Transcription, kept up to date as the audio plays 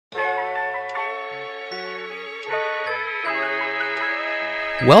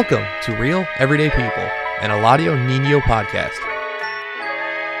Welcome to Real Everyday People, an Eladio Nino podcast.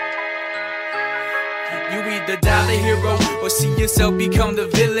 You either die the hero or see yourself become the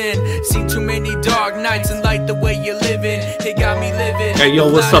villain. Seen too many dark nights and like the way you're living. It got me living. Hey,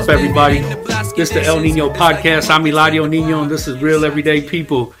 yo, what's up, everybody? This is the El Nino podcast. I'm Eladio Nino, and this is Real Everyday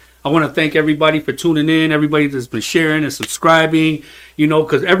People. I want to thank everybody for tuning in, everybody that's been sharing and subscribing,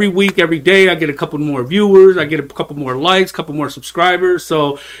 because every week, every day, I get a couple more viewers, I get a couple more likes, a couple more subscribers.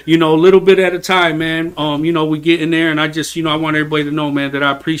 So, a little bit at a time, man. We get in there, and I just, I want everybody to know, man, that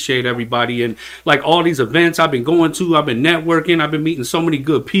I appreciate everybody. And like all these events I've been going to, I've been networking, I've been meeting so many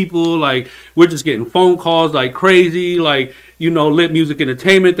good people. Like, we're just getting phone calls like crazy, like, Lit Music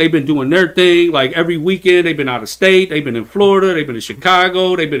Entertainment, they've been doing their thing. Like every weekend, they've been out of state. They've been in Florida. They've been in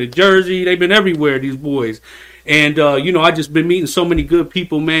Chicago. They've been in Jersey. They've been everywhere, these boys. And, I just been meeting so many good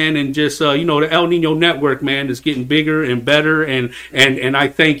people, man. And just, the El Nino Network, man, is getting bigger and better. And I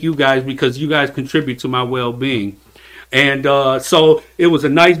thank you guys because you guys contribute to my well-being. And so it was a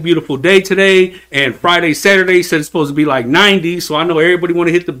nice, beautiful day today. And Friday, Saturday said it's supposed to be like 90. So I know everybody want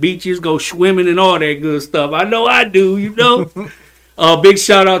to hit the beaches, go swimming and all that good stuff. I know I do, Big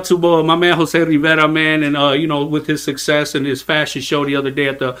shout out to my man Jose Rivera, man, and with his success and his fashion show the other day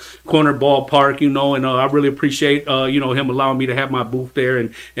at the corner ballpark, and I really appreciate him allowing me to have my booth there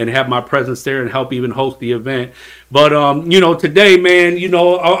and have my presence there and help even host the event. But today, man,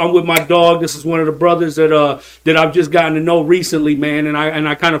 I'm with my dog. This is one of the brothers that I've just gotten to know recently, man, and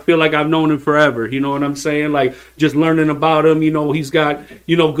I kind of feel like I've known him forever. You know what I'm saying? Like just learning about him. He's got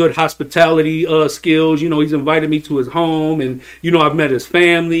good hospitality skills. He's invited me to his home, and I've met his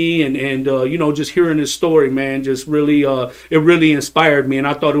family, and just hearing his story, man, just really it really inspired me, and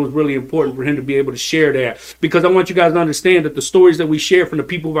I thought it was really important for him to be able to share that, because I want you guys to understand that the stories that we share from the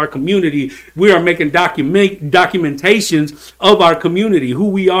people of our community, we are making documentations of our community, who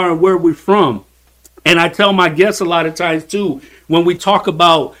we are and where we're from. And I tell my guests a lot of times too, when we talk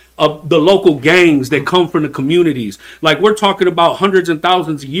about the local gangs that come from the communities, like we're talking about hundreds and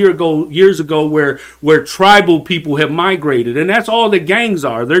thousands of years ago where tribal people have migrated, and that's all the gangs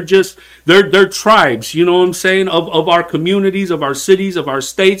are. They're tribes, you know what I'm saying, of our communities, of our cities, of our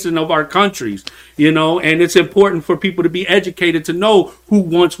states, and of our countries, and it's important for people to be educated to know who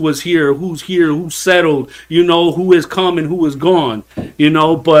once was here, who settled, who has come and who is gone,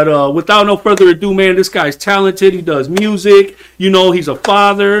 but without no further ado, man, this guy's talented. He does music, he's a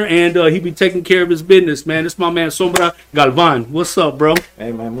father, and he be taking care of his business, man. This is my man Sombra Galvan. What's up, bro?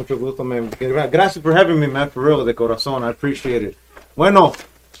 Hey, man, mucho gusto, man. Gracias for having me, man, for real, de corazón. I appreciate it. Bueno,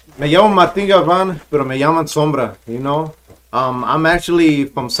 me llamo Martín Galvan, pero me llaman Sombra, I'm actually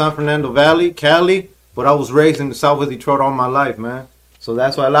from San Fernando Valley, Cali, but I was raised in the south of Detroit all my life, man. So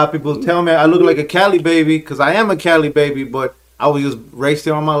that's why a lot of people tell me I look like a Cali baby, because I am a Cali baby, but I was just raised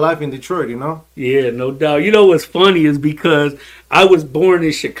here all my life in Detroit, Yeah, no doubt. What's funny is because I was born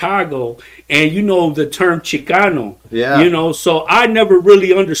in Chicago, and the term Chicano. Yeah. So I never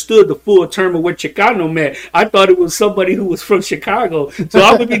really understood the full term of what Chicano meant. I thought it was somebody who was from Chicago. So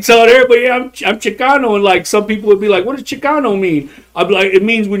I would be telling everybody, I'm Chicano, and like some people would be like, what does Chicano mean? I'd be like, it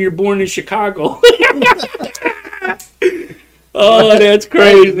means when you're born in Chicago. Oh, that's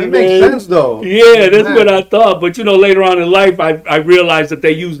crazy. It makes sense, though. Yeah, that's what I thought. But, later on in life, I realized that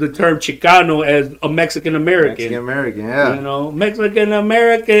they use the term Chicano as a Mexican-American. Mexican-American, yeah.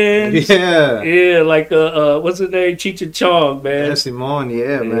 Mexican-Americans. Yeah. Yeah, like, what's his name? Cheech and Chong, man. Yeah, Simon,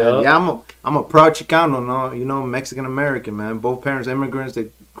 yeah, man. Yeah, I'm a proud Chicano, no? Mexican-American, man. Both parents immigrants. They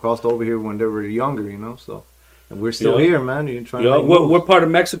crossed over here when they were younger, so. And we're still here, man. You're trying to what part of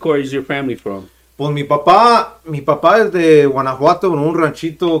Mexico is your family from? Pues mi papá es de Guanajuato, en un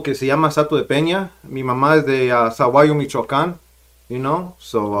ranchito que se llama Salto de Peña. Mi mamá es de Zaguayo, Michoacán,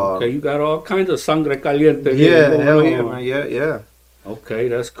 so... okay, you got all kinds of sangre caliente. Yeah, hell yeah, man, yeah. Okay,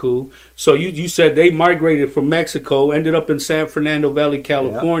 that's cool. So you said they migrated from Mexico, ended up in San Fernando Valley,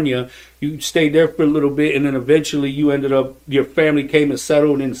 California. Yeah. You stayed there for a little bit, and then eventually your family came and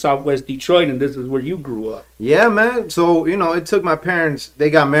settled in Southwest Detroit, and this is where you grew up. Yeah, man. So, it took my parents,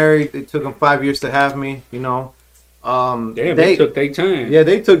 they got married. It took them 5 years to have me, Damn, they took their time. Yeah,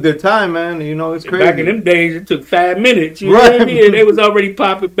 they took their time, man. It's crazy. Back in them days, it took 5 minutes. You know what I mean? And they was already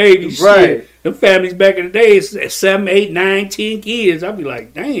popping babies. Right. Shit. Them families back in the days, 7, 8, 9, 10 kids. I'd be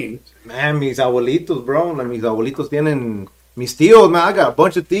like, dang. Man, mis abuelitos, bro. Mis mis tíos, man, I got a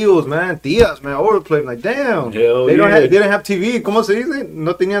bunch of tíos, man, tías, man, all over the place. Like, damn, Hell they yeah. didn't have TV. ¿Cómo se dice?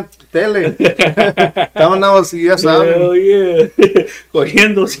 No tenían tele. Estaban nada así, ya saben. Hell yeah.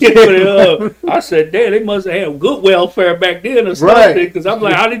 Cogiendo siempre up. I said, damn, they must have had good welfare back then or something. Right. Because I'm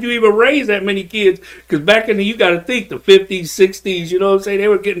like, how did you even raise that many kids? Because back in you got to think, the 50s, 60s, you know what I'm saying? They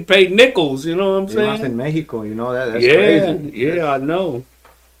were getting paid nickels, you know what I'm saying? In Mexico, you know, that's Yeah, crazy. yeah, I know.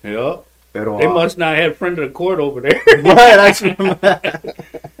 Yeah. Pero, They must not have friend of the court over there. Right,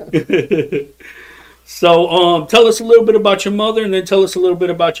 So, tell us a little bit about your mother, and then tell us a little bit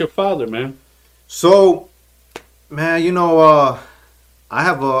about your father, man. So, man, you know, I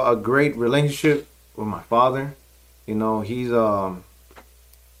have a great relationship with my father. You know, he's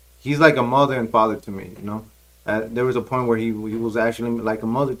like a mother and father to me. You know, there was a point where he was actually like a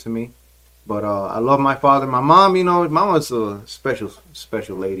mother to me. But I love my father. My mom, you know, my mom's a special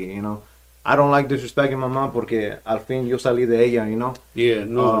lady. You know, I don't like disrespecting my mom porque al fin yo salí de ella. You know. Yeah,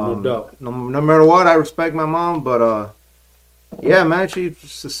 no doubt. No matter what, I respect my mom. But yeah, man,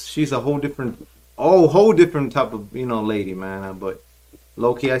 she's a whole different type of, you know, lady, man. But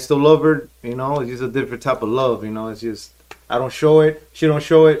low key, I still love her. You know, it's just a different type of love. You know, it's just I don't show it, she don't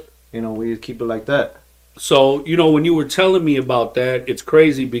show it. You know, we just keep it like that. So, you know, when you were telling me about that, it's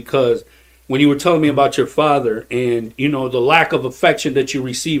crazy because when you were telling me about your father and, you know, the lack of affection that you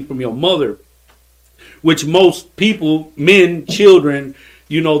received from your mother, which most people, men, children,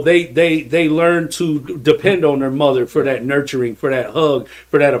 you know, they learn to depend on their mother for that nurturing, for that hug,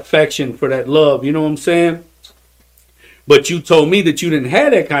 for that affection, for that love. You know what I'm saying? But you told me that you didn't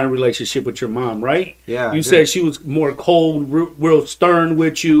have that kind of relationship with your mom, right? Yeah. You said she was more cold, real stern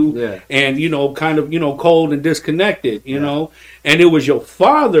with you, Yeah. and, you know, kind of, you know, cold and disconnected, you know? And it was your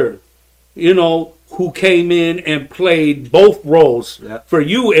father, you know, who came in and played both roles for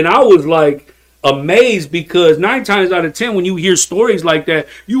you. And I was like amazed because 9 times out of 10, when you hear stories like that,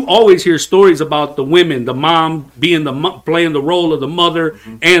 you always hear stories about the women, the mom being playing the role of the mother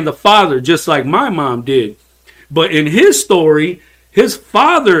and the father, just like my mom did. But in his story, his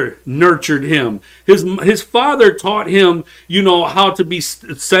father nurtured him. His father taught him, you know, how to be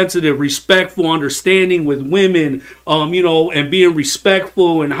sensitive, respectful, understanding with women, you know, and being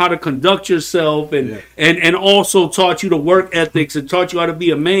respectful and how to conduct yourself, and also taught you the work ethics and taught you how to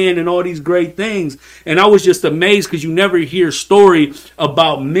be a man and all these great things. And I was just amazed because you never hear a story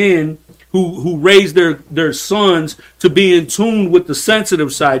about men who raise their sons to be in tune with the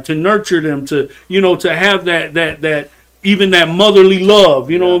sensitive side, to nurture them, to, you know, to have that even that motherly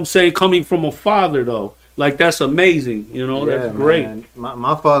love, you know what I'm saying, coming from a father though. Like, that's amazing, you know, that's great. Man.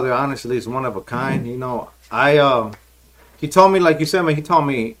 My father honestly is one of a kind. You know, he taught me, like you said, man, he taught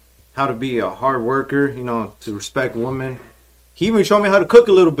me how to be a hard worker, you know, to respect women. He even showed me how to cook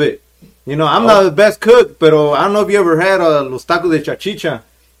a little bit. You know, I'm not the best cook, pero I don't know if you ever had los tacos de chachicha.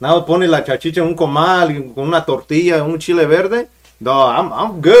 Now pone la chachicha en un comal con una tortilla, un chile verde. No,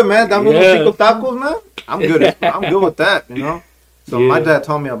 I'm good, man. Dame unos 5 tacos, man. I'm good with that, you know. So my dad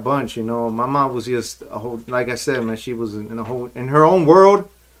taught me a bunch, you know. My mom was just a whole, like I said, man. She was in her own world.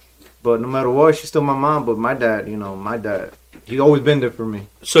 But no matter what, she's still my mom. But my dad, you know, he's always been there for me.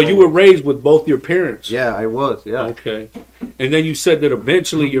 So you were raised with both your parents? Yeah, I was. Yeah. Okay. And then you said that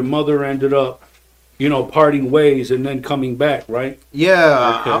eventually your mother ended up, you know, parting ways and then coming back, right?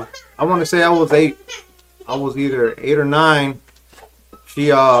 Yeah. Okay. I want to say I was 8. I was either 8 or 9.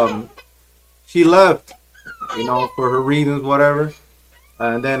 She left, you know, for her reasons, whatever.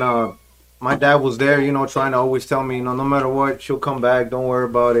 And then my dad was there, you know, trying to always tell me, you know, no matter what, she'll come back. Don't worry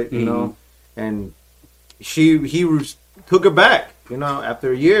about it, you know. And he took her back, you know,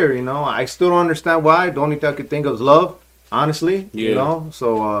 after a year, you know. I still don't understand why. The only thing I could think of is love, honestly, you know.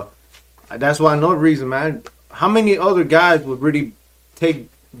 So that's why another reason, man. How many other guys would really take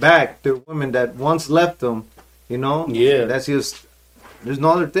back their women that once left them, you know? Yeah. That's just, there's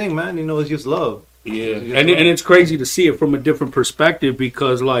no other thing, man. You know, it's just love. Yeah. And it's crazy to see it from a different perspective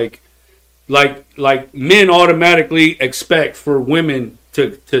because like men automatically expect for women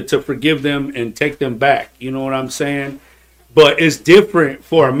to forgive them and take them back. You know what I'm saying? But it's different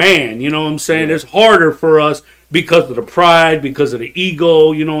for a man. You know what I'm saying? It's harder for us because of the pride, because of the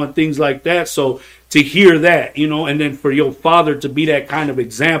ego, you know, and things like that. So to hear that, you know, and then for your father to be that kind of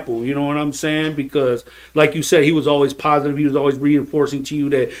example, you know what I'm saying? Because like you said, he was always positive. He was always reinforcing to you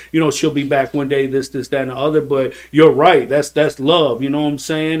that, you know, she'll be back one day, this, that, and the other. But you're right. That's love. You know what I'm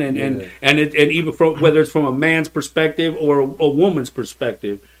saying? And even from whether it's from a man's perspective or a woman's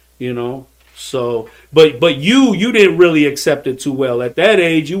perspective, you know. So, but you didn't really accept it too well. At that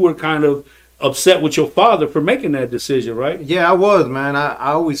age, you were kind of upset with your father for making that decision, right? Yeah, I was, man.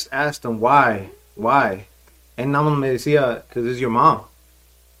 I always asked him why. And nada más me decía, because it's your mom.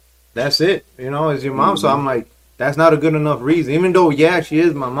 That's it. It's your mom. So I'm like, that's not a good enough reason. Even though, yeah, she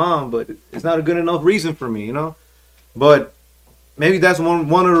is my mom, but it's not a good enough reason for me, But maybe that's one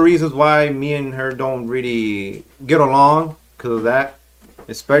of the reasons why me and her don't really get along, because of that.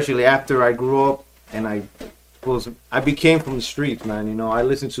 Especially after I grew up and I became from the streets, man. I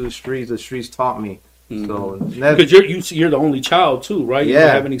listened to the streets taught me. So because you're the only child too, right? You don't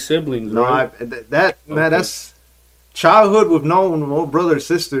have any siblings, no, right? Man, that's childhood with no brother or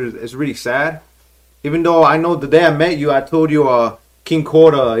sisters is really sad. Even though I know the day I met you, I told you King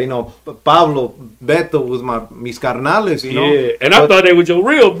Cora, Pablo, Beto was mis carnales, Yeah, and I thought they were your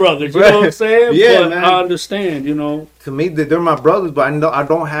real brothers, you know what I'm saying? Yeah, but man. I understand, To me, they're my brothers, but I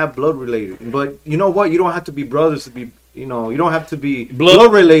don't have blood related. But you know what? You don't have to be brothers to be, you don't have to be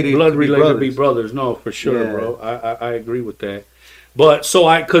blood related. Blood related to be brothers. No, for sure, bro. I agree with that. But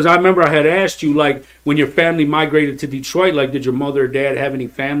because I remember I had asked you, like, when your family migrated to Detroit, like, did your mother or dad have any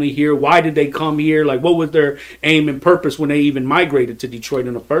family here? Why did they come here? Like, what was their aim and purpose when they even migrated to Detroit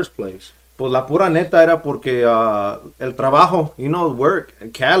in the first place? Pues la pura neta era porque el trabajo, work.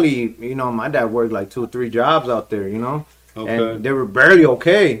 In Cali, my dad worked like 2 or 3 jobs out there, Okay. And they were barely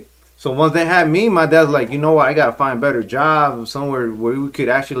okay. So once they had me, my dad's like, I gotta find a better job, somewhere where we could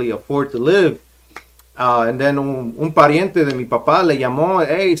actually afford to live. And then un pariente de mi papá le llamó,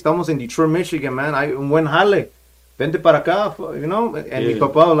 hey, estamos en Detroit, Michigan, man. Hay un buen jale. Vente para acá, And mi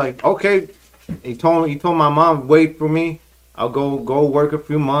papá was like, okay. He told my mom, wait for me. I'll go work a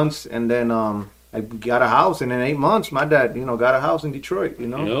few months, and then I got a house. And in 8 months, my dad, got a house in Detroit.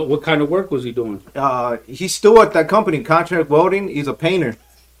 What kind of work was he doing? He's still at that company, contract welding. He's a painter.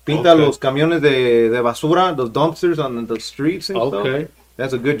 Pinta los camiones de basura, those dumpsters on the streets and stuff.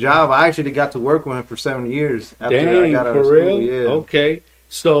 That's a good job. I actually got to work with him for 7 years. After Dang, I got out for of real? school. Yeah. Okay.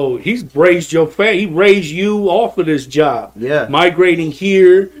 So he's raised your family. He raised you off of this job. Yeah. Migrating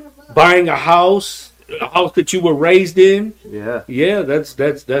here, buying a house that you were raised in. Yeah. Yeah,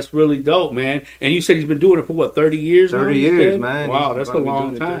 that's really dope, man. And you said he's been doing it for what, 30 years? 30 years, man. Wow, that's a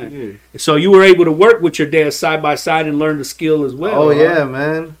long time. So you were able to work with your dad side by side and learn the skill as well. Oh, yeah,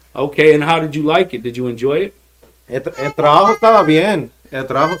 man. Okay, and how did you like it? Did you enjoy it? El trabajo estaba bien. El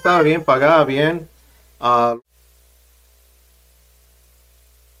trabajo estaba bien, pagaba bien.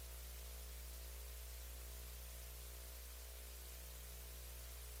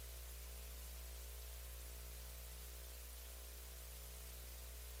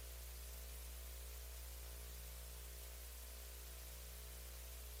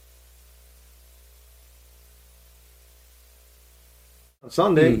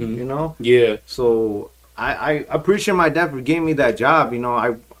 Sunday, Yeah. So I appreciate my dad for giving me that job.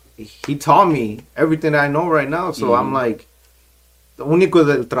 He taught me everything that I know right now. So I'm like, the único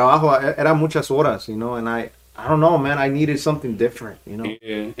del trabajo era muchas horas, and I don't know, man. I needed something different,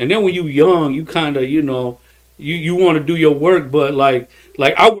 Yeah. And then when you young, you kind of, you want to do your work, but like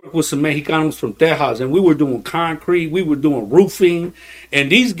I work with some Mexicanos from Tejas, and we were doing concrete, we were doing roofing,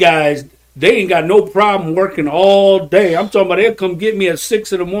 and these guys, they ain't got no problem working all day. I'm talking about they'll come get me at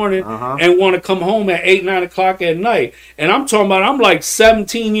 6 in the morning and want to come home at 8, 9 o'clock at night. And I'm talking about I'm like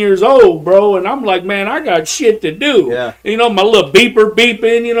 17 years old, bro. And I'm like, man, I got shit to do. Yeah. My little beeper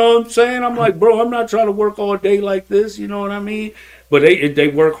beeping, you know what I'm saying? I'm like, bro, I'm not trying to work all day like this, you know what I mean? But they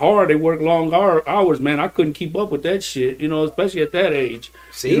work hard, they work long hours, man. I couldn't keep up with that shit, especially at that age.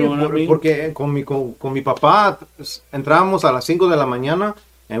 Sí, you know what I mean? Porque con mi papá entrábamos a las 5 de la mañana.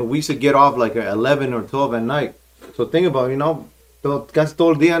 And we used to get off like at 11 or 12 at night. So think about it, casi todo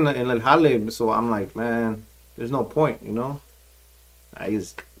el día en el jale. So I'm like, man, there's no point, I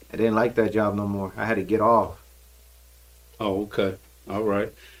didn't like that job no more. I had to get off. Oh, okay. All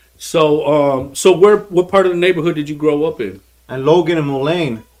right. So what part of the neighborhood did you grow up in? And Logan and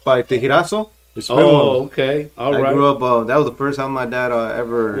Moline by Tejirazo. Oh, okay. All right. I grew up, that was the first time my dad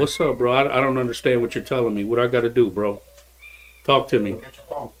ever... What's up, bro? I don't understand what you're telling me. What I got to do, bro? Talk to me. Get your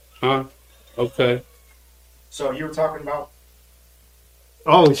phone. Huh? Okay. So you were talking about?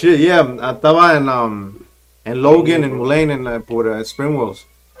 Oh, shit, yeah. Estaba en Logan and Moline por Springwells.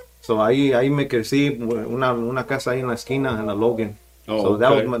 So ahí me crecí, una casa ahí en la esquina en la Logan. Oh, so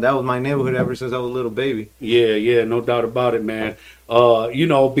okay. that was my neighborhood ever since I was a little baby. Yeah, no doubt about it, man.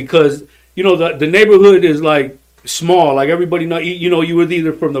 Because the neighborhood is like small. Like everybody know, you were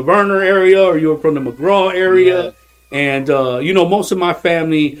either from the Verner area or you were from the McGraw area. Yeah. And, most of my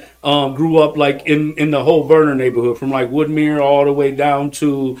family grew up like in the whole Verner neighborhood, from like Woodmere all the way down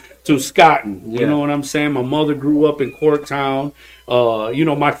to Scotton. You know what I'm saying? My mother grew up in Corktown.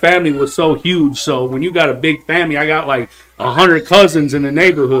 My family was so huge. So when you got a big family, I got like 100 cousins in the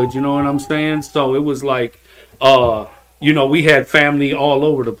neighborhood. You know what I'm saying? So it was like, we had family all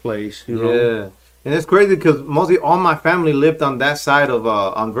over the place. You know? Yeah, and it's crazy because mostly all my family lived on that side of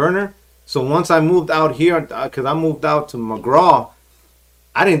on Verner. So once I moved out here, because I moved out to McGraw,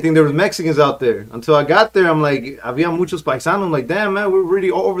 I didn't think there was Mexicans out there until I got there. I'm like, había muchos paisanos. I'm like, damn, man, we're really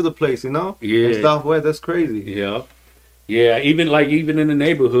all over the place, you know? Yeah. And Southwest, that's crazy. Yeah. Yeah, even in the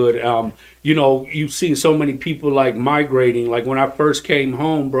neighborhood, you see so many people like migrating. Like when I first came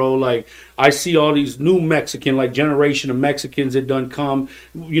home, bro, like I see all these new Mexican, like generation of Mexicans that done come,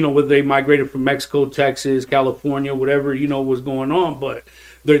 whether they migrated from Mexico, Texas, California, whatever, was going on. But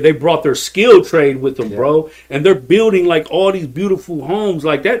they brought their skill trade with them, bro, and they're building like all these beautiful homes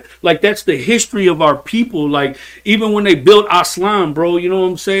like that. Like that's the history of our people. Like even when they built Aslan, bro, you know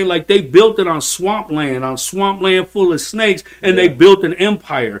what I'm saying? Like they built it on swampland full of snakes, and they built an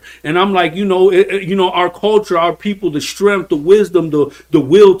empire. And I'm like, our culture, our people, the strength, the wisdom, the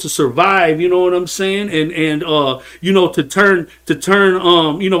will to survive. You know what I'm saying? And to turn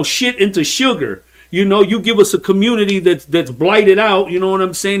shit into sugar. You give us a community that's blighted out, you know what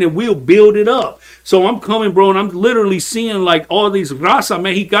I'm saying, and we'll build it up. So I'm coming, bro, and I'm literally seeing like all these Raza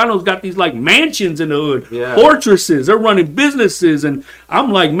Mexicanos got these like mansions in the hood, fortresses, they're running businesses, and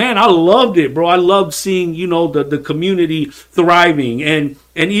I'm like, man, I loved it, bro. I loved seeing, the community thriving, and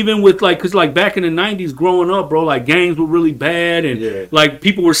even with because back in the 90s growing up, bro, like gangs were really bad, and like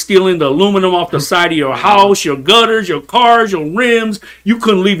people were stealing the aluminum off the side of your house, your gutters, your cars, your rims. You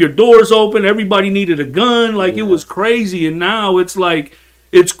couldn't leave your doors open. Everybody needed a gun. It was crazy. And now it's like,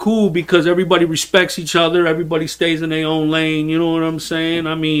 it's cool because everybody respects each other. Everybody stays in their own lane. You know what I'm saying?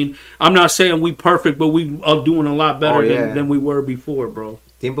 I mean, I'm not saying we perfect, but we are doing a lot better than we were before, bro.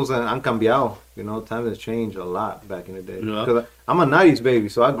 Tiempos han cambiado. Times has changed a lot back in the day. Because I'm a 90s baby,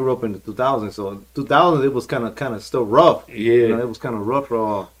 so I grew up in the 2000s. So 2000s, it was kind of still rough. Yeah. It was kind of rough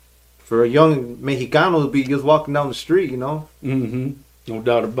for a young Mexicano to be just walking down the street, Mm-hmm. No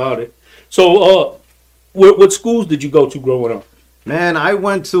doubt about it. So, what schools did you go to growing up? Man, I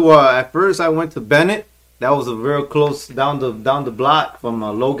went to, at first I went to Bennett. That was a very close down the block from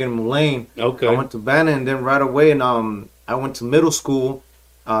Logan and Mullane. Okay. I went to Bennett, and then right away, and I went to middle school.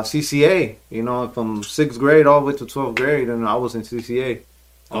 CCA, from 6th grade all the way to 12th grade, and I was in CCA.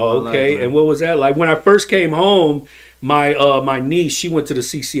 Oh, okay. And what was that like? When I first came home, my niece, she went to the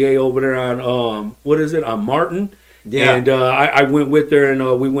CCA over there on on Martin. Yeah. And I went with her,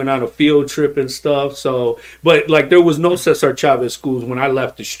 and we went on a field trip and stuff. So, but there was no Cesar Chavez schools when I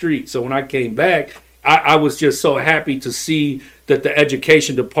left the street. So when I came back, I was just so happy to see that the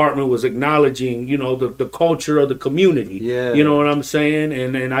education department was acknowledging, the culture of the community. Yeah. You know what I'm saying?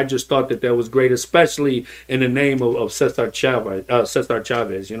 And I just thought that was great, especially in the name of Cesar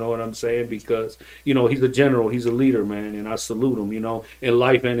Chavez, you know what I'm saying? Because, he's a general, he's a leader, man, and I salute him, in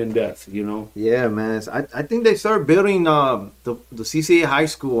life and in death, Yeah, man. I think they started building the CCA high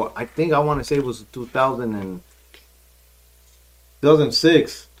school. I want to say it was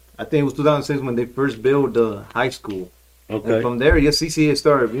 2006. I think it was 2006 when they first built the high school. Okay. And from there, CCA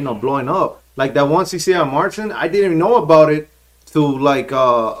started, blowing up. Like that one CCA on Martin, I didn't even know about it till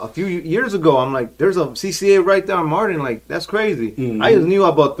a few years ago. I'm like, there's a CCA right there on Martin. Like, that's crazy. Mm-hmm. I just knew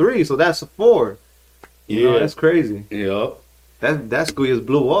about 3, so that's 4. Yeah, that's crazy. Yeah. That school just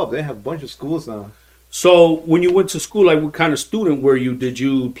blew up. They have a bunch of schools now. So when you went to school, what kind of student were you? Did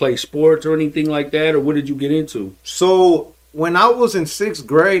you play sports or anything like that, or what did you get into? So when I was in 6th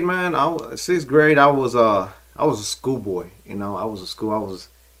grade, man, I was a schoolboy, I was,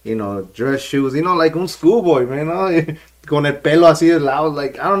 dress shoes, like un schoolboy, man, con el pelo así de lado,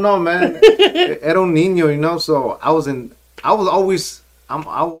 like, I don't know, man, era un niño, so I've always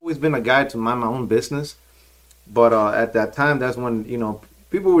been a guy to mind my own business, but at that time, that's when,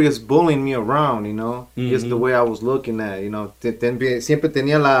 people were just bullying me around, just the way I was looking at, siempre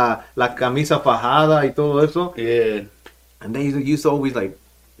tenía la camisa fajada y todo eso. Yeah. And they used to always,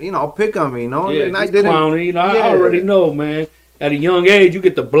 pick on me, Yeah, and I didn't. Clowny, I already know, man. At a young age, you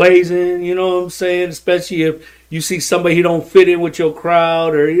get the blazing, you know what I'm saying? Especially if you see somebody who don't fit in with your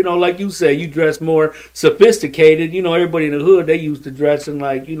crowd, or, like you say, you dress more sophisticated. Everybody in the hood, they used to dress in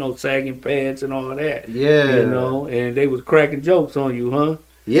sagging pants and all that. Yeah. And they was cracking jokes on you, huh?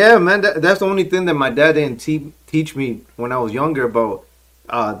 Yeah, man. That's the only thing that my dad didn't teach me when I was younger about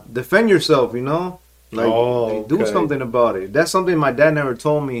defend yourself, do something about it. That's something my dad never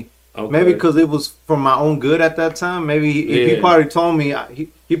told me. Okay. Maybe because it was for my own good at that time. Maybe if he probably told me,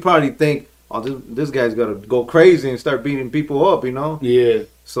 he probably think, oh, this guy's got to go crazy and start beating people up, Yeah.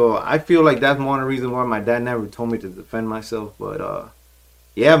 So I feel like that's one of the reasons why my dad never told me to defend myself. But,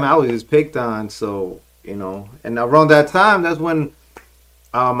 yeah, man, I was just picked on. So, and around that time, that's when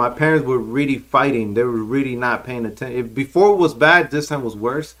My parents were really fighting. They were really not paying attention. Before it was bad, this time was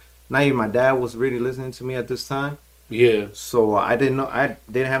worse. Not even my dad was really listening to me at this time. Yeah. So I didn't know. I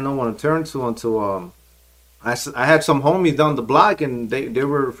didn't have no one to turn to until I had some homies down the block, and they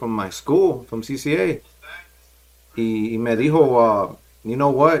were from my school, from CCA. Y me dijo, you know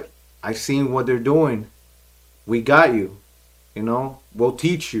what? I seen what they're doing. We got you. You know, we'll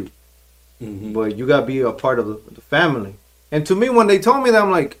teach you. Mm-hmm. But you gotta be a part of the family. And to me, when they told me that,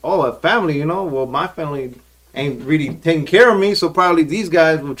 I'm like, oh, a family, you know? Well, my family ain't really taking care of me, so probably these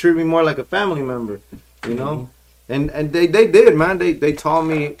guys will treat me more like a family member, you know? Mm-hmm. And they did, man. They taught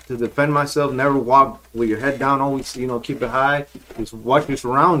me to defend myself, never walk with your head down, always, you know, keep it high. Just watch your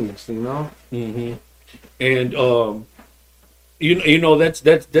surroundings, you know? Mm-hmm. And, you know, that's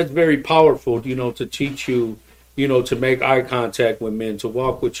very powerful, you know, to teach you, you know, to make eye contact with men, to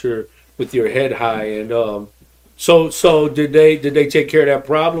walk with your head high. And, So did they take care of that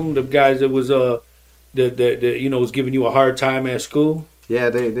problem? The guys that was that you know was giving you a hard time at school? Yeah,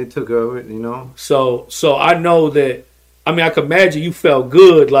 they took over it, you know. So I know that. I mean, I could imagine you felt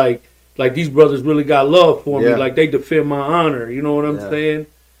good, like these brothers really got love for me, like they defend my honor. You know what I'm saying?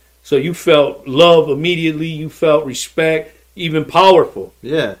 So you felt love immediately. You felt respect, even powerful.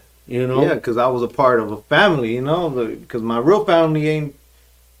 Yeah, you know. Yeah, because I was a part of a family, you know. Because my real family ain't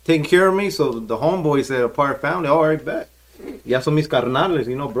taking care of me, so the homeboys that are part of family, all right, back. Ya son mis carnales,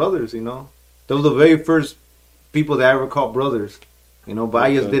 you know, brothers, you know. Those were the very first people that I ever called brothers, you know, but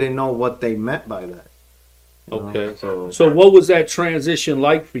I just didn't know what they meant by that. Okay. So what was that transition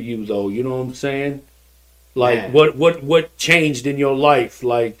like for you, though? You know what I'm saying? Like, what changed in your life?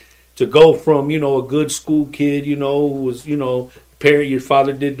 Like, to go from, you know, a good school kid, you know, who was, you know, your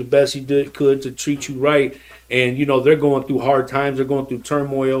father did the best he could to treat you right. And, you know, they're going through hard times. They're going through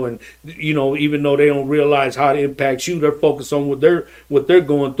turmoil. And, you know, even though they don't realize how it impacts you, they're focused on what they're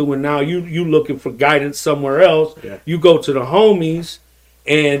going through. And now you looking for guidance somewhere else. Yeah. You go to the homies,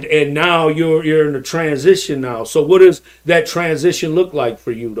 and now you're in a transition now. So what does that transition look like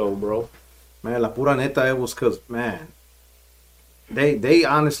for you, though, bro? Man, la pura neta, it was because, man, they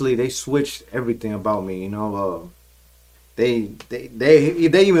honestly, they switched everything about me, you know. They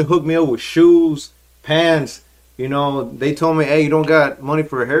even hooked me up with shoes, pants, you know. They told me, hey, you don't got money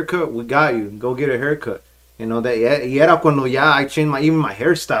for a haircut? We got you. Go get a haircut. You know, y era cuando ya I changed even my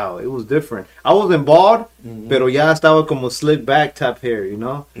hairstyle. It was different. I wasn't bald, pero ya estaba como slick back type hair, you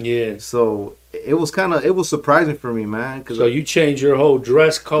know? Yeah. So it was surprising for me, man. So you changed your whole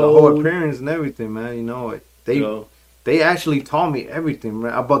dress code? The whole appearance and everything, man, you know. They actually taught me everything,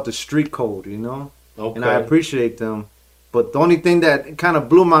 man, about the street code, you know? Okay. And I appreciate them. But the only thing that kind of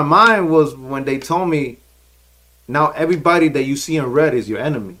blew my mind was when they told me, now everybody that you see in red is your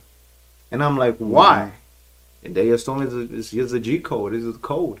enemy. And I'm like, why? And they just told me it's just a G code. It's a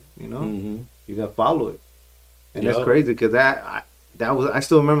code, you know? You got to follow it. And that's crazy because I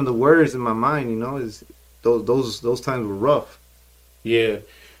still remember the words in my mind, you know? Those times were rough. Yeah.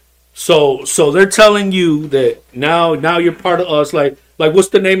 So they're telling you that now you're part of us. Like what's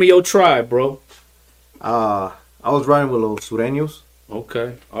the name of your tribe, bro? I was riding with Los Sureños.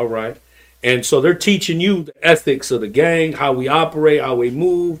 Okay, all right. And so they're teaching you the ethics of the gang, how we operate, how we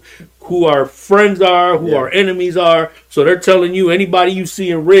move, who our friends are, who our enemies are. So they're telling you, anybody you see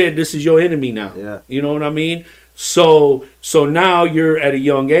in red, this is your enemy now. Yeah. You know what I mean? So now you're at a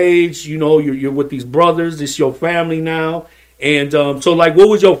young age, you know, you're with these brothers, it's your family now. And so like, what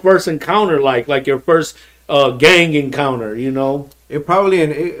was your first encounter like your first gang encounter, you know? It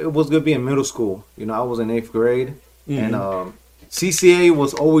was going to be in middle school. You know, I was in 8th grade. And CCA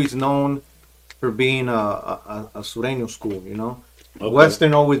was always known for being a Sureño school, you know. Okay.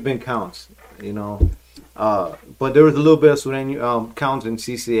 Western always been counts, you know. But there was a little bit of Sureño counts in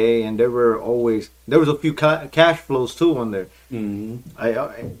CCA, and there was a few cash flows too on there.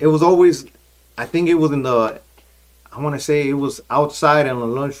 It was always, I think it was I want to say it was outside in the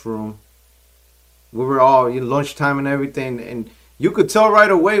lunchroom. We were all in lunchtime and everything, and you could tell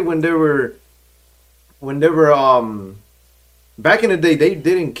right away when they were back in the day, they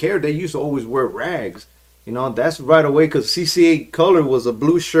didn't care. They used to always wear rags. You know, that's right away because CCA color was a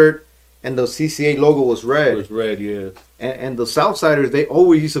blue shirt and the CCA logo was red. It was red, yeah. And the Southsiders, they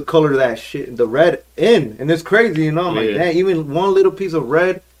always used to color that shit, the red in. And it's crazy, you know. I'm like, damn, even one little piece of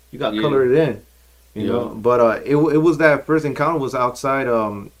red, you got to color it in. You know. But it was that first encounter was outside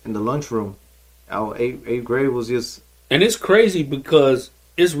in the lunchroom. Our 8th grade was just... And it's crazy because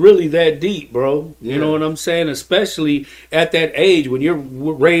it's really that deep, bro. Yeah. You know what I'm saying? Especially at that age when you're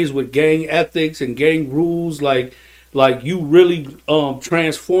raised with gang ethics and gang rules. Like like you really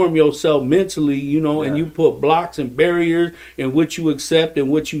transform yourself mentally, you know, and you put blocks and barriers in what you accept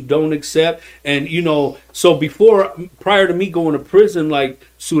and what you don't accept. And, you know, so prior to me going to prison, like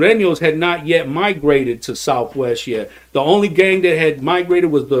Sureños had not yet migrated to Southwest yet. The only gang that had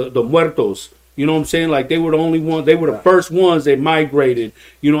migrated was the Muertos. You know what I'm saying? Like they were the only ones, they were the first ones that migrated.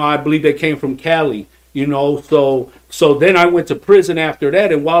 You know, I believe they came from Cali, you know, so then I went to prison after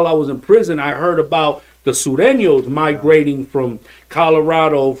that. And while I was in prison, I heard about the Sureños migrating from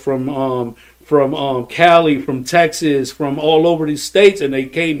Colorado, from Cali, from Texas, from all over the states, and they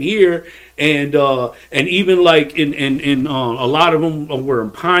came here, and even like in a lot of them were in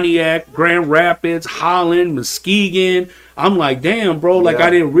Pontiac, Grand Rapids, Holland, Muskegon. I'm like, damn, bro, like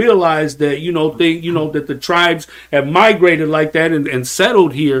I didn't realize that, that the tribes have migrated like that and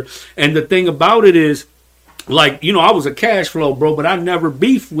settled here. And the thing about it is, like, you know, I was a cash flow, bro, but I never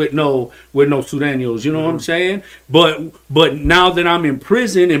beefed with no Sureños, you know what I'm saying? But now that I'm in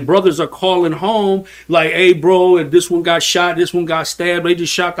prison and brothers are calling home, like, hey, bro, this one got shot, this one got stabbed, they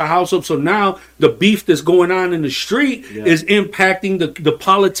just shot the house up. So now the beef that's going on in the street is impacting the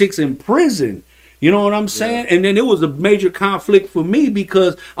politics in prison. You know what I'm saying? And then it was a major conflict for me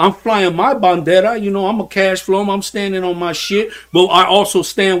because I'm flying my bandera. You know, I'm a cash flow. I'm standing on my shit. But I also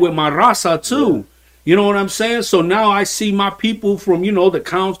stand with my raza, too. Yeah. You know what I'm saying? So now I see my people from, you know, the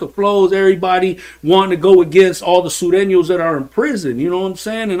counts, the flows, everybody wanting to go against all the Sureños that are in prison. You know what I'm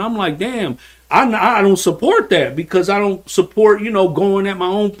saying? And I'm like, damn, I don't support that because I don't support, you know, going at my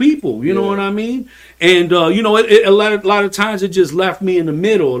own people. You know what I mean? And, you know, a lot of times it just left me in the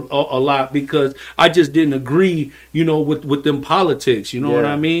middle a lot because I just didn't agree, you know, with them politics. You know what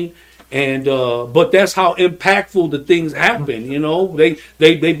I mean? And but that's how impactful the things happen, you know. They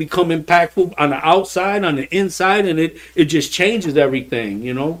become impactful on the outside, on the inside, and it just changes everything,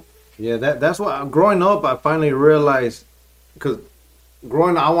 you know. Yeah, that's why growing up I finally realized, because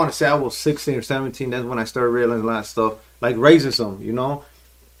growing up I want to say I was 16 or 17. That's when I started realizing a lot of stuff like racism. You know,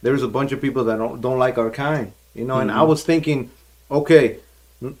 there's a bunch of people that don't like our kind, you know. And I was thinking, okay,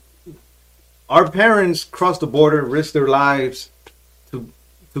 our parents crossed the border, risked their lives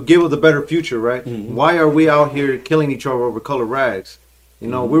to give us a better future, right? Why are we out here killing each other over color rags? You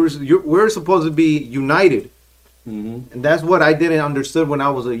know, we're supposed to be united, and that's what I didn't understand when I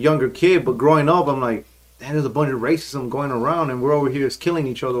was a younger kid. But growing up, I'm like, damn, there's a bunch of racism going around, and we're over here is killing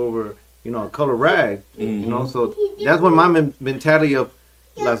each other over, you know, a color rag. You know, so that's when my mentality of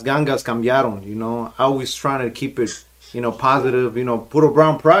las gangas cambiaron. You know, I was trying to keep it, you know, positive. You know, puro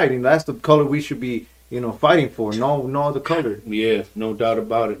brown pride, and that's the color we should be, you know, fighting for. No other color. Yeah, no doubt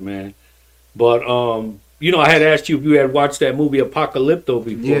about it, man. But you know, I had asked you if you had watched that movie Apocalypto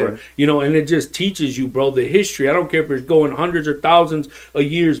before. You know, and it just teaches you, bro, the history. I don't care if it's going hundreds or thousands of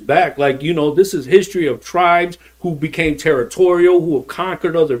years back. Like, you know, this is history of tribes who became territorial, who have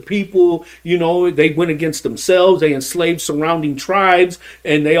conquered other people. You know, they went against themselves. They enslaved surrounding tribes,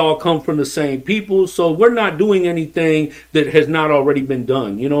 and they all come from the same people. So we're not doing anything that has not already been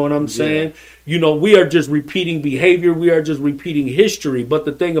done. You know what I'm saying? You know, we are just repeating behavior. We are just repeating history. But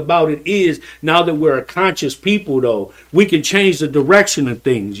the thing about it is, now that we're a conscious people, though, we can change the direction of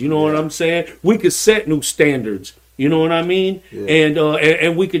things. You know what I'm saying? We could set new standards. You know what I mean?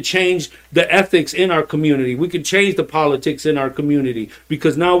 And we could change the ethics in our community. We could change the politics in our community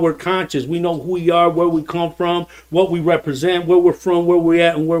because now we're conscious. We know who we are, where we come from, what we represent, where we're from, where we're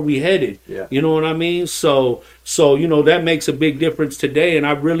at, and where we headed. You know what I mean? So, you know, that makes a big difference today. And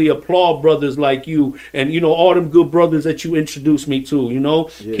I really applaud brothers like you and, you know, all them good brothers that you introduced me to, you know,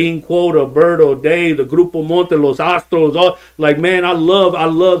 King Quota, Berto, Dave, the Grupo Monte, Los Astros, all, like, man, I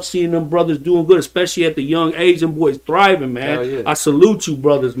love seeing them brothers doing good, especially at the young age and boys thriving, man. I salute you,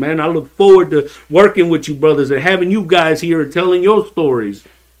 brothers, man. I look forward to working with you, brothers, and having you guys here and telling your stories.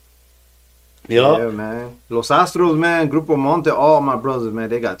 Yeah, man. Los Astros, man, Grupo Monte, all my brothers, man,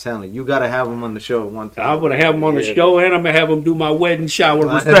 they got talent. You got to have them on the show one time. I'm going to have them on the show, and I'm going to have them do my wedding shower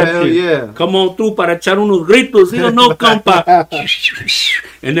reception. Hell yeah. Come on through para echar unos gritos, ¿sí o no, compa?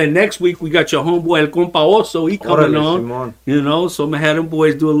 And then next week, we got your homeboy, El Compa Oso, he coming on. Simon. You know, so I'm going to have them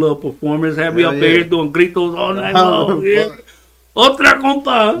boys do a little performance, have me up here doing gritos all night long. Otra,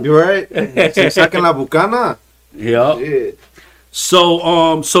 compa. You right? Se sacan la bucana. Yeah. Shit.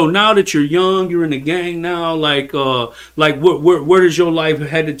 So now that you're young, you're in the gang now, like where is your life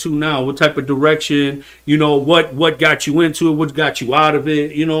headed to now? What type of direction, you know, what got you into it? What got you out of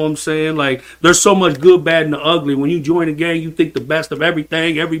it? You know what I'm saying? Like, there's so much good, bad, and the ugly. When you join a gang, you think the best of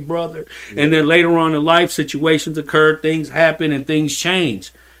everything, every brother. And then later on in life, situations occur, things happen, and things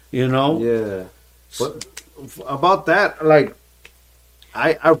change, you know? Yeah. But about that, like,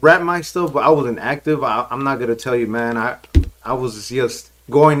 I rap my stuff, but I wasn't active. I'm not gonna tell you, man. I was just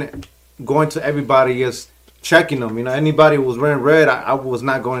going to everybody, just checking them. You know, anybody who was wearing red, I was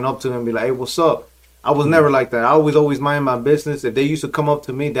not going up to them and be like, hey, what's up? I was never like that. I always mind my business. If they used to come up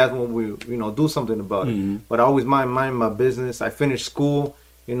to me, that's when we, do something about it. But I always mind my business. I finished school,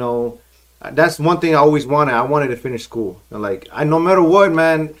 That's one thing I always wanted. I wanted to finish school. Like, no matter what,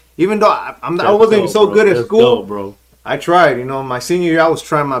 man, even though I wasn't so good at school, dope, bro. I tried. My senior year, I was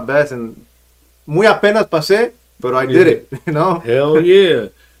trying my best, and muy apenas pasé, but I did it, Hell yeah.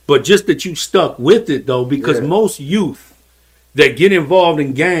 But just that you stuck with it, though, because most youth that get involved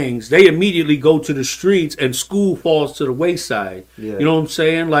in gangs, they immediately go to the streets and school falls to the wayside. Yeah. You know what I'm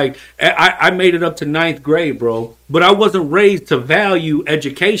saying? Like, I made it up to 9th grade, bro, but I wasn't raised to value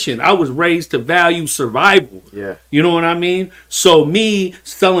education. I was raised to value survival. Yeah. You know what I mean? So me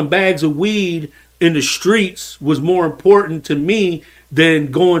selling bags of weed in the streets was more important to me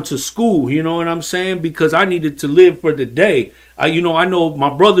than going to school, you know what I'm saying? Because I needed to live for the day. I know my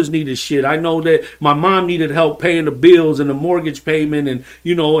brothers needed shit. I know that my mom needed help paying the bills and the mortgage payment and,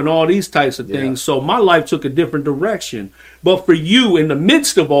 and all these types of things. So my life took a different direction. But for you, in the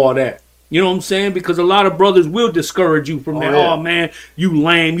midst of all that, you know what I'm saying? Because a lot of brothers will discourage you from that. Yeah. Oh, man, you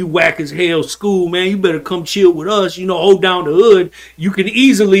lame, you whack as hell, school, man, you better come chill with us, hold down the hood. You can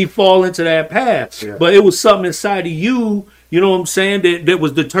easily fall into that path. Yeah. But it was something inside of you, you know what I'm saying, that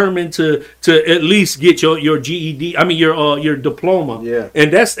was determined to at least get your GED, your diploma. Yeah.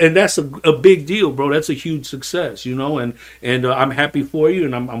 And that's a big deal, bro. That's a huge success, and I'm happy for you,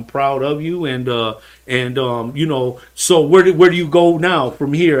 and I'm proud of you, so where do you go now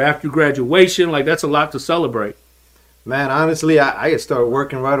from here after graduation? Like, that's a lot to celebrate. Man, honestly, I started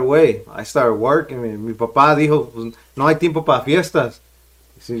working right away. I started working. Mi papá dijo, no hay tiempo para fiestas.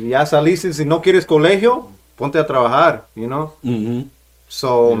 Si ya saliste, si no quieres colegio, ponte a trabajar, Mm-hmm.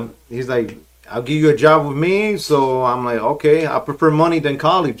 So he's like, I'll give you a job with me. So I'm like, okay, I prefer money than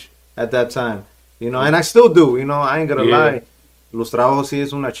college at that time, and I still do, I ain't gonna lie. Los trabajos sí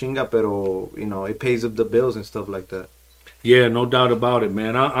es una chinga, pero, it pays up the bills and stuff like that. Yeah, no doubt about it,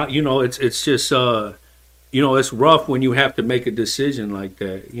 man. It's just, it's rough when you have to make a decision like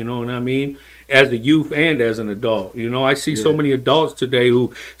that. You know what I mean? As a youth and as an adult. I see so many adults today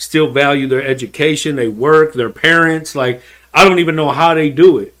who still value their education, they work, their parents. Like, I don't even know how they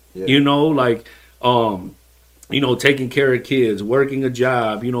do it. Yeah. Taking care of kids, working a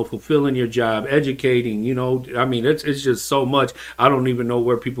job, fulfilling your job, educating, it's just so much. I don't even know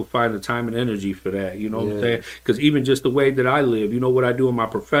where people find the time and energy for that, what I'm saying? Because even just the way that I live, what I do in my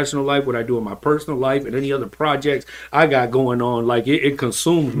professional life, what I do in my personal life, and any other projects I got going on, like, it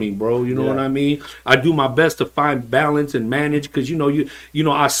consumes me, bro. You know what I mean? I do my best to find balance and manage because,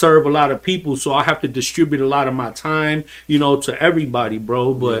 I serve a lot of people, so I have to distribute a lot of my time, to everybody,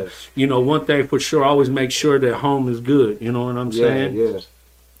 bro. But, one thing for sure, I always make sure that home is good, you know what I'm saying?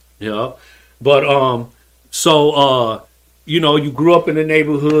 Yeah. But you grew up in the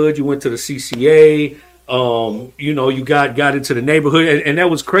neighborhood, you went to the CCA, you got into the neighborhood, and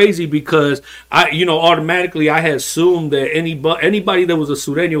that was crazy because automatically I had assumed that anybody that was a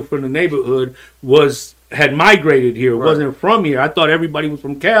Sureño from the neighborhood had migrated here, wasn't from here. I thought everybody was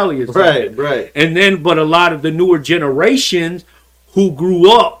from Cali or something. Right. And then, but a lot of the newer generations who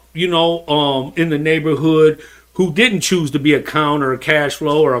grew up, in the neighborhood, who didn't choose to be a count or a cash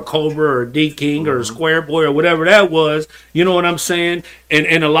flow or a Cobra or a D King or a Square Boy or whatever that was, you know what I'm saying?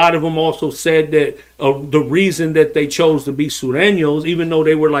 And a lot of them also said that the reason that they chose to be Sureños, even though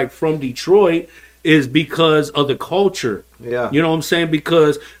they were like from Detroit, is because of the culture. Yeah. You know what I'm saying?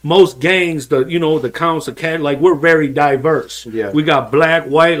 Because most gangs, the counts of cat, like, we're very diverse. Yeah. We got black,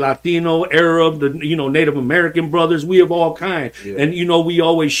 white, Latino, Arab, Native American brothers. We have all kinds. Yeah. And, we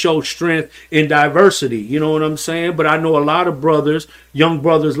always show strength in diversity. You know what I'm saying? But I know a lot of brothers, young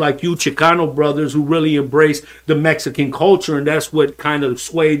brothers like you, Chicano brothers, who really embrace the Mexican culture. And that's what kind of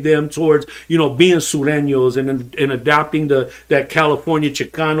swayed them towards, being Sureños and adopting that California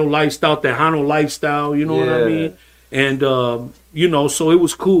Chicano lifestyle, Tejano lifestyle. You know what I mean? And, so it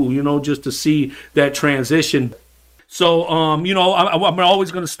was cool, just to see that transition. So, I'm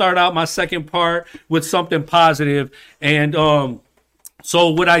always going to start out my second part with something positive. And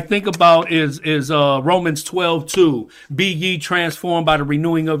so what I think about is Romans 12:2. Be ye transformed by the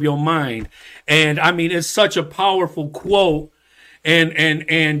renewing of your mind. And, it's such a powerful quote.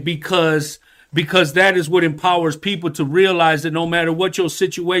 And because because that is what empowers people to realize that no matter what your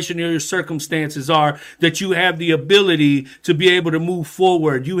situation or your circumstances are, that you have the ability to be able to move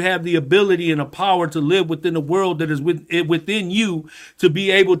forward. You have the ability and the power to live within the world that is within you, to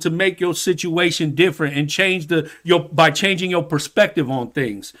be able to make your situation different and change by changing your perspective on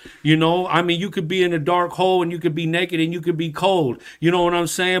things. You know, I mean, you could be in a dark hole and you could be naked and you could be cold. You know what I'm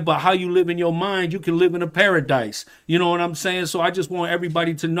saying? But how you live in your mind, you can live in a paradise. You know what I'm saying? So I just want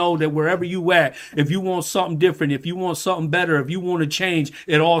everybody to know that wherever you at, if you want something different, if you want something better, if you want to change,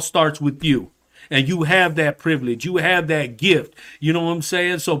 it all starts with you. And you have that privilege. You have that gift. You know what I'm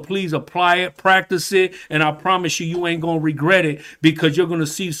saying? So please apply it, practice it, and I promise you, you ain't going to regret it, because you're going to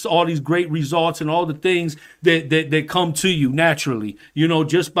see all these great results and all the things that come to you naturally, you know,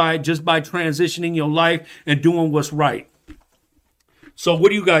 just by transitioning your life and doing what's right. So what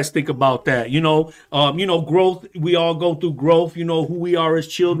do you guys think about that? You know, growth, we all go through growth, you know, who we are as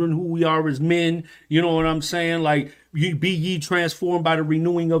children, who we are as men, you know what I'm saying? Like, you be ye transformed by the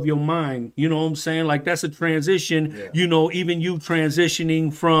renewing of your mind. You know what I'm saying? Like, that's a transition, you know, even you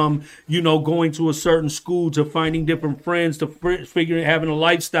transitioning from, you know, going to a certain school to finding different friends, to figuring, having a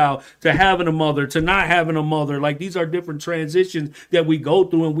lifestyle, to having a mother, to not having a mother. Like, these are different transitions that we go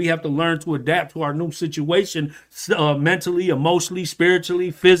through, and we have to learn to adapt to our new situation, mentally, emotionally, spiritually,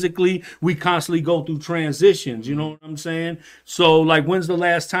 physically. We constantly go through transitions. You know what I'm saying? So, like, when's the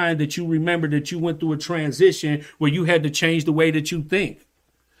last time that you remember that you went through a transition where you had to change the way that you think?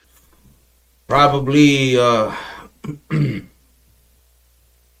 Probably every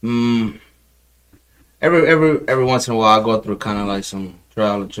once in a while I go through kind of like some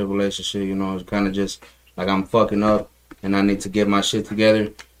trial and tribulation shit, you know. It's kind of just like I'm fucking up and I need to get my shit together,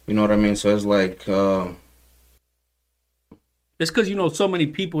 you know what I mean? So it's like it's because, you know, so many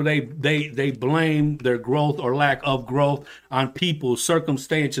people, they blame their growth or lack of growth on people,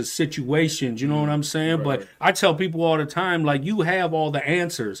 circumstances, situations, you know what I'm saying? Right. But I tell people all the time, like, you have all the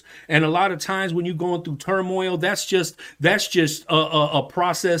answers. And a lot of times when you're going through turmoil, that's just a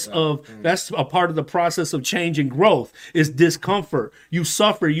process of, that's a part of the process of change and growth, is discomfort. You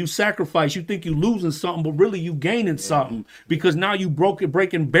suffer, you sacrifice, you think you're losing something, but really you gaining something, because now you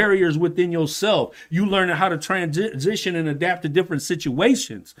breaking barriers within yourself. You learning how to transition and adapt to different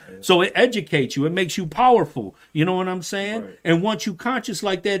situations. So it educates you, it makes you powerful, you know what I'm saying? Right. And once you conscious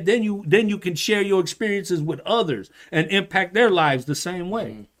like that, then you can share your experiences with others and impact their lives the same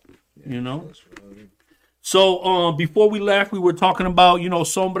way. You know. So before we left, we were talking about, you know,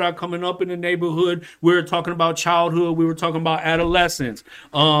 Sombra coming up in the neighborhood. We were talking about childhood. We were talking about adolescence.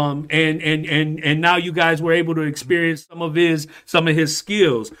 And now you guys were able to experience some of his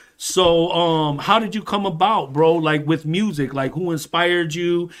skills. So how did you come about, bro? Like, with music, like, who inspired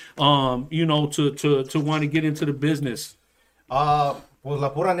you, you know, to want to get into the business? Pues la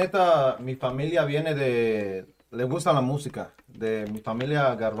pura neta, mi familia le gusta la música. De mi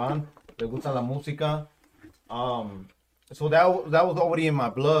familia Garban, le gusta la música. So that was already in my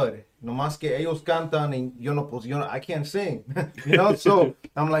blood. No más que ellos cantan y I can't sing, you know. So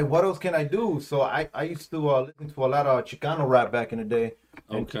I'm like, what else can I do? So I used to listen to a lot of Chicano rap back in the day.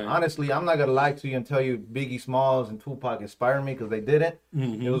 Okay. And honestly, I'm not gonna lie to you and tell you Biggie Smalls and Tupac inspired me, because they didn't.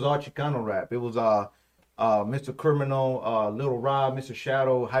 Mm-hmm. It was all Chicano rap. It was Mr. Criminal, Little Rob, Mr.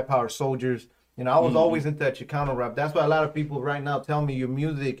 Shadow, High Power Soldiers. You know, I was always into that Chicano rap. That's why a lot of people right now tell me your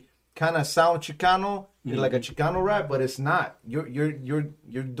music kind of sound Chicano, like a Chicano rap, but it's not. You're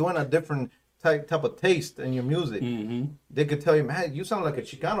doing a different type of taste in your music. Mm-hmm. They could tell you, man, you sound like a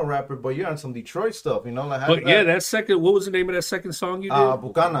Chicano rapper, but you're on some Detroit stuff, you know. Like, that second, what was the name of that second song you did?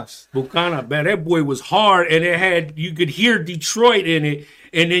 Bucanas. Bucana, man, that boy was hard, and you could hear Detroit in it,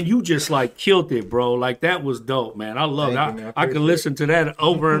 and then you just like killed it, bro. Like, that was dope, man. I love it. I could listen to that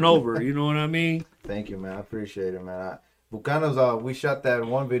over and over. You know what I mean? Thank you, man. I appreciate it, man. Bucanas, we shot that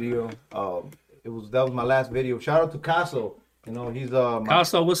one video. That was my last video. Shout out to Caso. You know, he's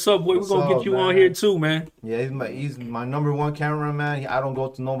Caso, what's up, boy? We're gonna get you on here too, man. Yeah, he's my number one cameraman. I don't go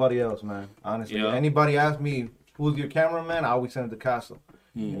to nobody else, man. Honestly, anybody asks me who's your cameraman, I always send it to Caso.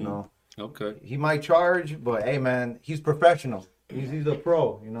 You know. Okay. He might charge, but hey, man, he's professional. He's a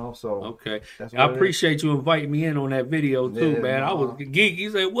pro, you know. So okay, I appreciate you inviting me in on that video too, man. I was geek. He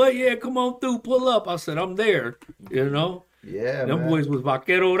said, "Well, yeah, come on through, pull up." I said, "I'm there," you know. Yeah, them boys was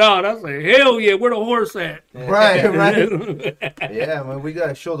vaqueroed out. I said, "Hell yeah, where the horse at?" Right. Yeah, man, we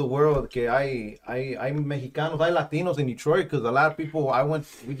gotta show the world. Okay, I Mexicanos, I Latinos in Detroit, because a lot of people.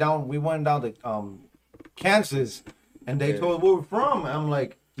 We went down to Kansas, and they told us where we're from. I'm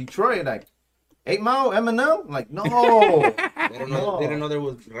like, Detroit, like 8 Mile, Eminem? Like, no. No. They didn't know there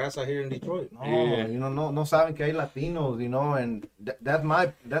was raza here in Detroit. No, Yeah. you know, no saben que hay Latinos, you know, and that's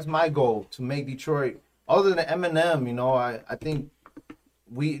my goal, to make Detroit. Other than Eminem, you know, I think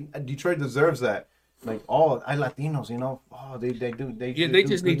Detroit deserves that. Like, hay Latinos, you know. Oh, they do. They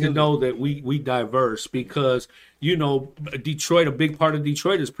just need to know that we diverse, because you know, Detroit, a big part of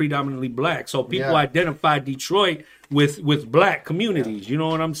Detroit is predominantly black, so people identify Detroit with black communities. You know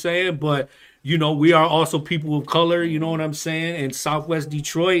what I'm saying? But you know, we are also people of color, you know what I'm saying? And Southwest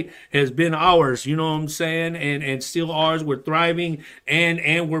Detroit has been ours, you know what I'm saying? And still ours. We're thriving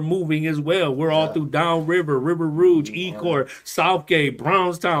and we're moving as well. We're all through Downriver, River Rouge, Ecor, Southgate,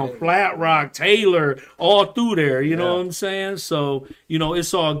 Brownstown, Flat Rock, Taylor, all through there, you know what I'm saying? So, you know,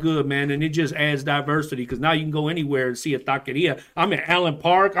 it's all good, man. And it just adds diversity, because now you can go anywhere and see a taqueria. I'm in Allen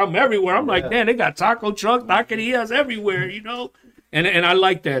Park. I'm everywhere. I'm like, man, they got taco trucks, taquerias everywhere, you know? And I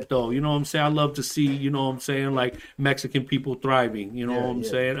like that, though. You know what I'm saying? I love to see, you know what I'm saying, like Mexican people thriving, you know what I'm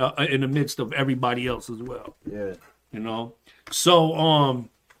saying, in the midst of everybody else as well. Yeah. You know?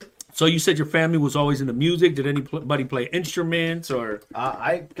 So you said your family was always into music. Did anybody play instruments or?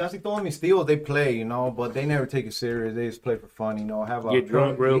 I casi todos mis tíos, they play, you know, but they never take it serious. They just play for fun, you know. Have a Get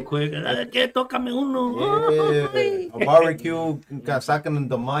drunk real quick. Tócame uno. Yeah, a barbecue, sacan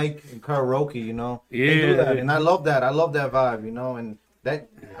the mic and karaoke, you know. Yeah. They do that, and I love that. I love that vibe, you know, and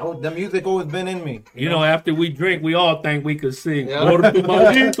the music always been in me. You know, after we drink, we all think we could sing. Por tu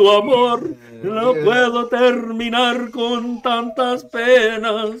maldito amor, no puedo terminar con tantas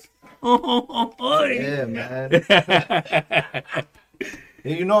penas. Yeah, man.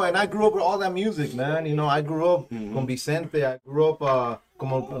 You know, and I grew up with all that music, man. You know, I grew up con Vicente. I grew up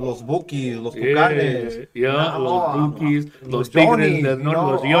como los Bukis, los Tucanes. Yeah, los Bukis, los Johnnies, Tigres,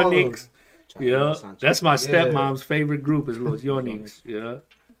 los Yonix. Yeah, Sanchez. that's my stepmom's favorite group is Los Yonix. Yeah.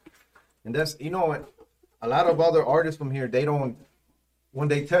 And that's, you know, a lot of other artists from here, they don't, when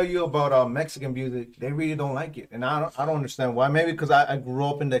they tell you about Mexican music, they really don't like it. And I don't understand why. Maybe because I grew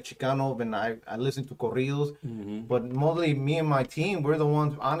up in the Chicano and I listen to corridos. But mostly me and my team, we're the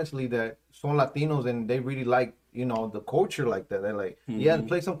ones, honestly, that son Latinos, and they really like, you know, the culture like that. They're like,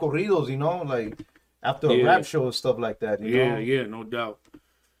 play some corridos, you know, like after a rap show and stuff like that. You know? Yeah, no doubt.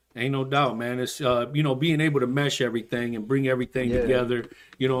 Ain't no doubt, man. It's, you know, being able to mesh everything and bring everything together,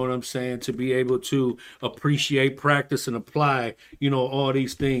 you know what I'm saying, to be able to appreciate, practice, and apply, you know, all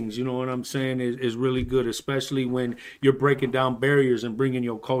these things, you know what I'm saying, is really good, especially when you're breaking down barriers and bringing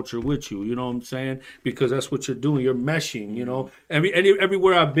your culture with you, you know what I'm saying, because that's what you're doing. You're meshing, you know.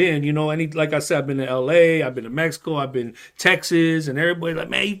 Everywhere I've been, you know, like I said, I've been to L.A., I've been to Mexico, I've been Texas, and everybody's like,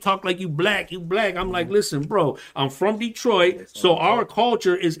 man, you talk like you black. I'm like, listen, bro, I'm from Detroit, so our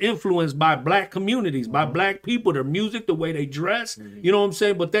culture is influenced by black communities, by black people, their music, the way they dress, you know what I'm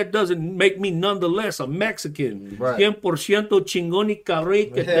saying? But that doesn't make me nonetheless a Mexican. 100% chingón y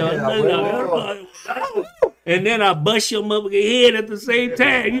cabrón que te and then I bust your motherfucking head at the same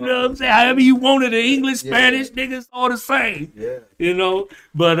time. You know what I'm saying? However you wanted it, English, Spanish, niggas, all the same. Yeah. You know?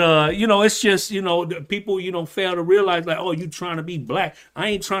 But, you know, it's just, you know, people, you know, fail to realize, like, oh, you trying to be black. I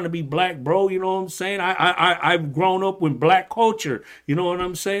ain't trying to be black, bro. You know what I'm saying? I've grown up with black culture. You know what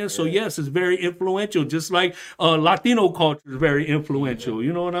I'm saying? So, yes, it's very influential. Just like Latino culture is very influential.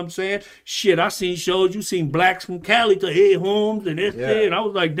 You know what I'm saying? Shit, I seen shows. You seen blacks from Cali to Ed Holmes and this shit. And I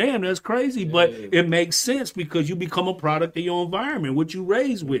was like, damn, that's crazy. But it makes sense because you become a product of your environment, what you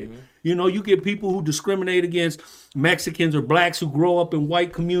raised with. You know, you get people who discriminate against Mexicans or blacks who grow up in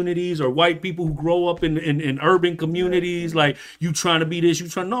white communities, or white people who grow up in urban communities. Like, you trying to be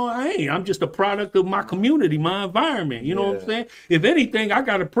this, no, I ain't. I'm just a product of my community, my environment. You know what I'm saying? If anything, I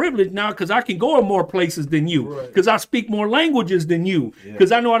got a privilege now because I can go to more places than you, because I speak more languages than you,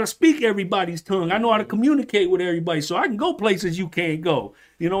 because I know how to speak everybody's tongue. I know how to communicate with everybody, so I can go places you can't go.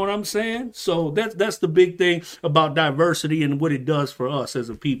 You know what I'm saying? So that's the big thing about diversity and what it does for us as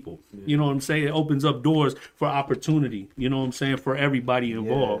a people. You know what I'm saying? It opens up doors for opportunity, you know what I'm saying, for everybody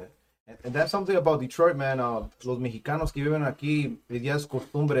involved. And that's something about Detroit, man. Los mexicanos que viven aquí, ya es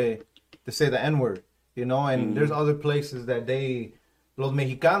costumbre to say the N-word, you know, and there's other places that los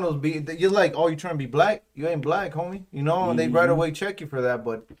mexicanos you're like, oh, you trying to be black? You ain't black, homie. You know, and they right away check you for that.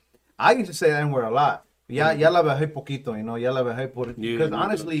 But I used to say the N-word a lot. Ya la bajé poquito, you know, ya la bajé because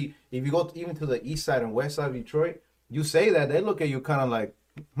honestly, if you go even to the east side and west side of Detroit, you say that, they look at you kind of like,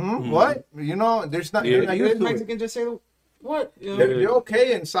 what? You know, there's not, you're not used to Mexican just say, what? You're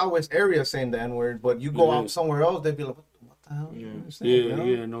okay in Southwest area saying the N-word, but you go out somewhere else, they'd be like, what the hell?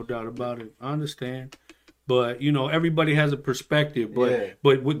 Yeah, no doubt about it. I understand. But, you know, everybody has a perspective.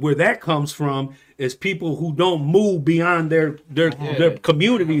 But where that comes from is people who don't move beyond their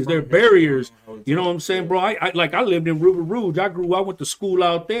communities, their barriers. You know what I'm saying, bro? I lived in River Rouge. I went to school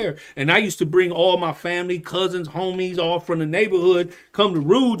out there, and I used to bring all my family, cousins, homies, all from the neighborhood, come to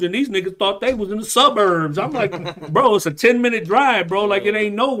Rouge, and these niggas thought they was in the suburbs. I'm like, bro, it's a 10-minute drive, bro. Like, it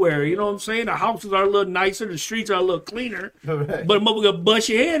ain't nowhere. You know what I'm saying? The houses are a little nicer, the streets are a little cleaner, but motherfucker bust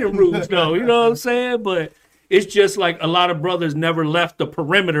your head in Rouge, though. You know what I'm saying? But it's just like a lot of brothers never left the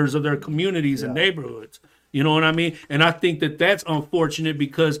perimeters of their communities and neighborhoods. You know what I mean? And I think that that's unfortunate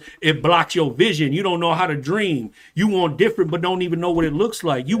because it blocks your vision. You don't know how to dream. You want different, but don't even know what it looks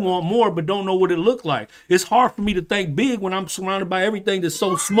like. You want more, but don't know what it look like. It's hard for me to think big when I'm surrounded by everything that's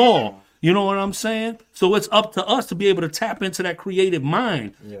so small. You know what I'm saying? So it's up to us to be able to tap into that creative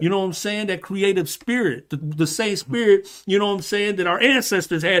mind. You know what I'm saying? That creative spirit, the same spirit, you know what I'm saying, that our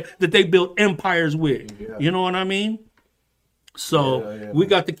ancestors had, that they built empires with. You know what I mean? So we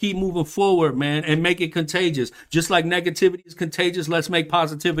got to keep moving forward, man, and make it contagious. Just like negativity is contagious, let's make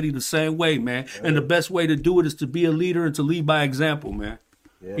positivity the same way, man. And the best way to do it is to be a leader and to lead by example, man.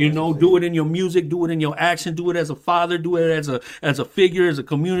 You know, do it in your music, do it in your action, do it as a father, do it as a figure, as a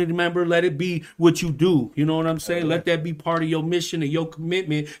community member. Let it be what you do. You know what I'm saying? Let that be part of your mission and your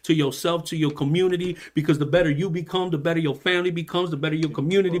commitment to yourself, to your community, because the better you become, the better your family becomes, the better your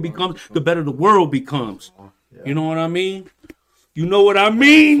community becomes, the better the world becomes. You know what I mean? You know what I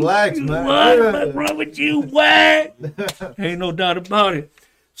mean? Flex, man. What's wrong with you? What? Ain't no doubt about it.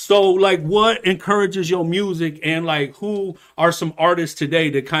 So, like, what encourages your music, and like, who are some artists today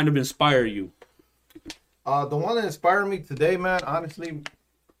that kind of inspire you? The one that inspired me today, man, honestly,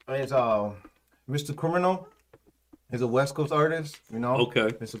 is Mr. Criminal. He's a West Coast artist, you know. Okay.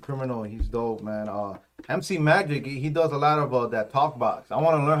 Mr. Criminal, he's dope, man. MC Magic, he does a lot of that talk box. I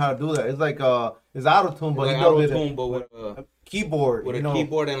want to learn how to do that. It's like it's auto-tune, but like he does auto-tune, but with a keyboard, with a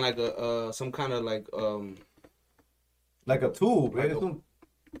keyboard and like a some kind of like a tube. Like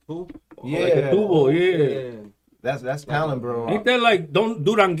tube? Yeah, like a tubo, yeah. That's talent, bro. Ain't that like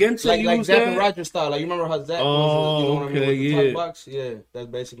Duranguense like Zack and Roger style? Like, you remember how Zack was? You know what I mean? With the talk box? Yeah, that's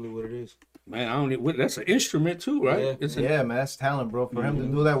basically what it is. Man, I don't. That's an instrument too, right? Yeah, man, that's talent, bro. For him to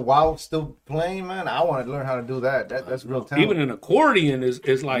do that while still playing, man, I want to learn how to do that. That's real talent. Even an accordion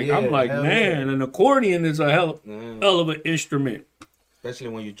is like, I'm like, man, an accordion is a hell of an instrument. Especially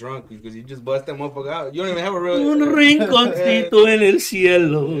when you're drunk, because you just bust that motherfucker out. You don't even have a real... Un rinconcito en el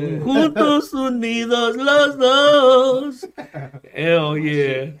cielo, juntos unidos los dos. Hell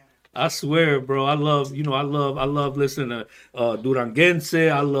yeah. I swear, bro. I love listening to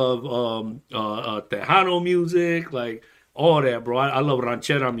Duranguense. I love Tejano music, like all that, bro. I love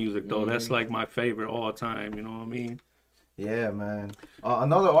ranchera music, though. That's like my favorite all time. You know what I mean? Yeah, man.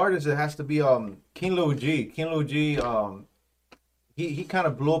 Another artist that has to be King Lou G. King Lou G. He kind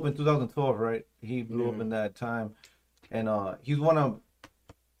of blew up in 2012, right? He blew up in that time, and he's one of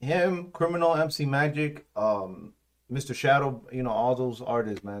him, Criminal, MC Magic, Mr. Shadow, you know, all those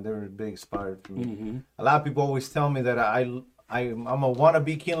artists, man, they were big inspired for me. A lot of people always tell me that I'm a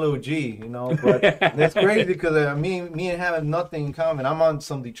wannabe King Lil G, you know, but that's crazy because me and him have nothing in common. I'm on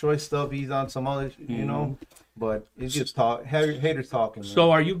some Detroit stuff, he's on some other, you know, but it's just haters talking. Man.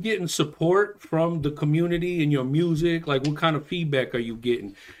 So are you getting support from the community in your music? Like, what kind of feedback are you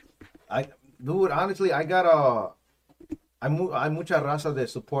getting? Honestly, I got hay mucha raza that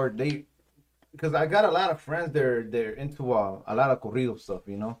support. Because I got a lot of friends, they're into a lot of corrido stuff,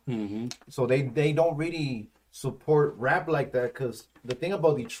 you know? So they don't really support rap like that, because the thing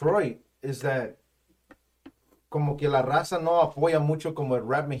about Detroit is that como que la raza no apoya mucho como el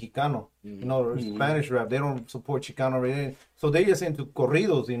rap mexicano, you know, or Spanish rap. They don't support Chicano really. So they just into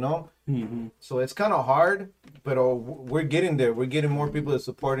corridos, you know? So it's kind of hard, but we're getting there. We're getting more people that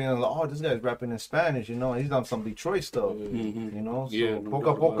supporting. And oh, this guy's rapping in Spanish, you know? He's on some Detroit stuff, you know? So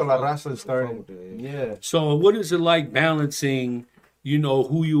poco a poco la raza is starting. Yeah. So what is it like balancing, you know,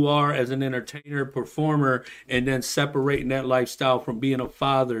 who you are as an entertainer, performer, and then separating that lifestyle from being a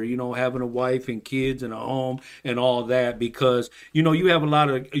father, you know, having a wife and kids and a home and all that? Because, you know, you have a lot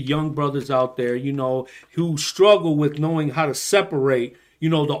of young brothers out there, you know, who struggle with knowing how to separate, you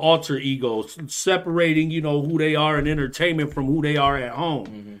know, the alter egos, separating, you know, who they are in entertainment from who they are at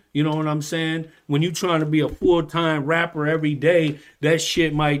home. You know what I'm saying? When you're trying to be a full-time rapper every day, that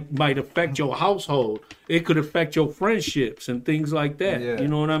shit might affect your household. It could affect your friendships and things like that. You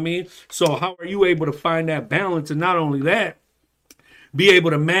know what I mean? So how are you able to find that balance? And not only that, be able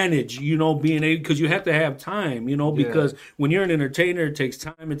to manage, you know, because you have to have time, you know, because when you're an entertainer, it takes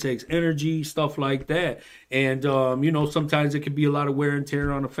time, it takes energy, stuff like that. And, you know, sometimes it could be a lot of wear and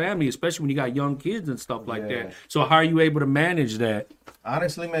tear on a family, especially when you got young kids and stuff like that. So how are you able to manage that?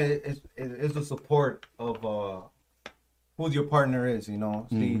 Honestly, man, it's the support of who your partner is, you know.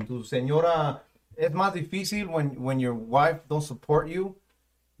 Si tu señora it's más difícil when your wife don't support you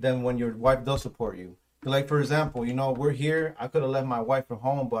than when your wife does support you. Like, for example, you know, we're here. I could have left my wife at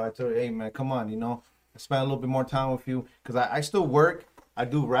home, but I told her, hey, man, come on, you know, I spend a little bit more time with you. Because I still work, I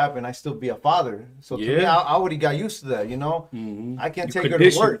do rap, and I still be a father. So to me, I already got used to that, you know. I can't take her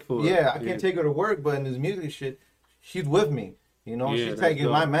to work. I can't take her to work, but in this music shit, she's with me. You know, she's taking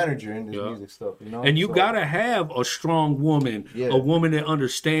my manager in this music stuff, you know. And you gotta have a strong woman, a woman that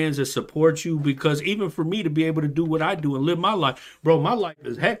understands and supports you, because even for me to be able to do what I do and live my life, bro, my life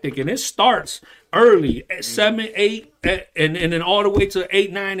is hectic, and it starts early at 7, 8, and then all the way to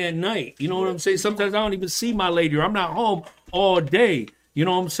 8, 9 at night. You know what I'm saying? Sometimes I don't even see my lady, or I'm not home all day. You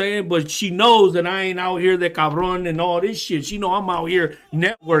know what I'm saying? But she knows that I ain't out here the cabron and all this shit. She know I'm out here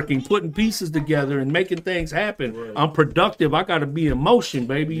networking, putting pieces together and making things happen. Right. I'm productive. I got to be in motion,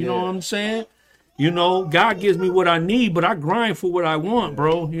 baby. You know what I'm saying? You know, God gives me what I need, but I grind for what I want,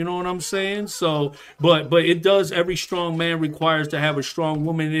 bro. You know what I'm saying? So, but it does. Every strong man requires to have a strong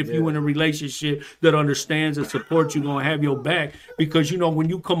woman. And if you in a relationship that understands and supports you, gonna have your back. Because you know, when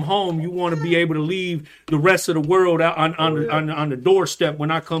you come home, you want to be able to leave the rest of the world out on the doorstep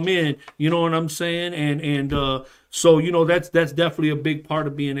when I come in. You know what I'm saying? And so, you know, that's definitely a big part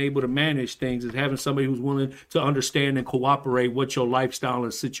of being able to manage things, is having somebody who's willing to understand and cooperate what your lifestyle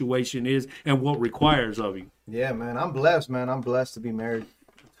and situation is and what requires of you. Yeah, man, I'm blessed, man. I'm blessed to be married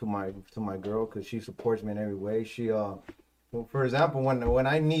to my girl, because she supports me in every way. She, for example, when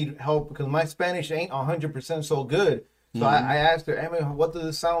I need help, because my Spanish ain't 100% so good. So I asked her, hey, man, what does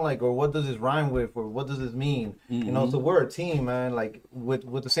this sound like, or what does this rhyme with, or what does this mean? You know, so we're a team, man. Like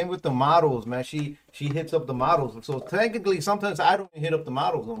with the same with the models, man. She hits up the models. So technically, sometimes I don't hit up the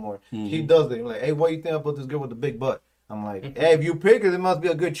models no more. She does it. Like, hey, what do you think about this girl with the big butt? I'm like, hey, if you pick her, it must be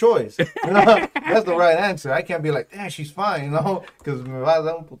a good choice. You know, that's the right answer. I can't be like, damn, she's fine, you know, because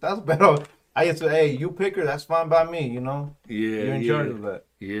that's better. I just say, hey, you pick her, that's fine by me, you know? Yeah, you're in charge of that.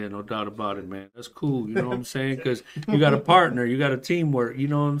 Yeah, no doubt about it, man. That's cool, you know what I'm saying? Because you got a partner, you got a teamwork, you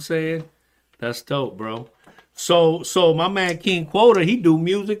know what I'm saying? That's dope, bro. So my man King Quota, he do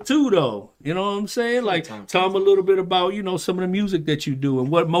music too, though. You know what I'm saying? Like, tell him a little bit about, you know, some of the music that you do and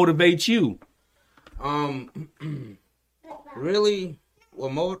what motivates you. Really,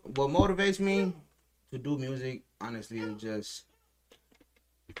 what motivates me to do music, honestly, is just,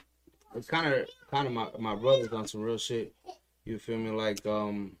 it's kind of my brother's done some real shit. You feel me? Like,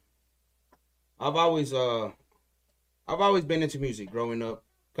 I've always been into music growing up,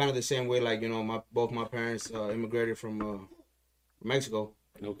 kind of the same way. Like, you know, both my parents immigrated from Mexico.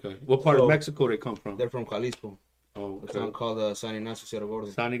 Okay. What part of Mexico they come from? They're from Jalisco. Oh, okay. It's not called San Ignacio Cerro Gordo.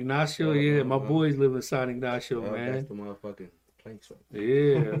 San Ignacio, yeah. My boys live in San Ignacio, man. That's the motherfucking place. Right?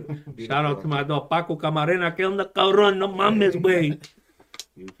 Yeah. Shout out to my dog Paco Camarena, que onda cabrón, no mames, güey.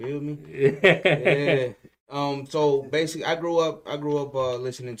 You feel me? Yeah. So basically, I grew up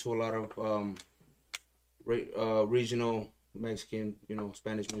listening to a lot of regional Mexican, you know,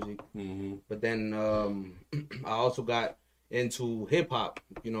 Spanish music. But then I also got into hip hop.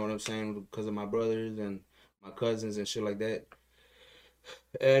 You know what I'm saying? Because of my brothers and my cousins and shit like that.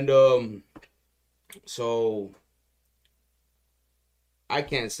 And so I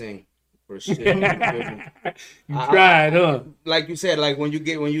can't sing for shit. You tried, huh? Like you said, like when you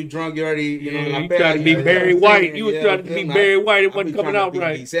drunk, you already, you know. You tried to be Barry White. You was trying to be Barry White. It wasn't coming out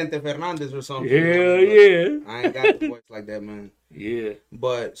right. Vicente Fernandez or something. Yeah. I ain't got the voice like that, man. Yeah.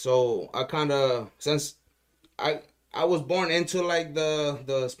 But so I kind of, since I was born into like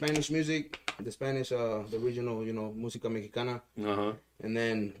the Spanish music, the Spanish, the regional, you know, música mexicana. And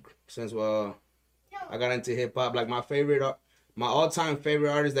then since I got into hip hop, like my all-time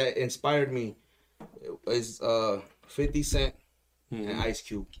favorite artist that inspired me is 50 Cent and Ice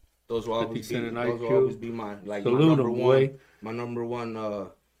Cube. Those will always be my number one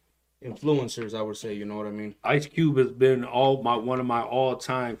influencers, I would say. You know what I mean? Ice Cube has been one of my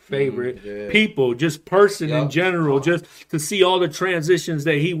all-time favorite people, just person in general. Just to see all the transitions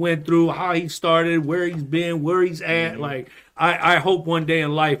that he went through, how he started, where he's been, where he's at. Like, I hope one day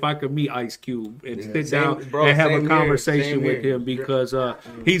in life I could meet Ice Cube and sit down and have a conversation with him, because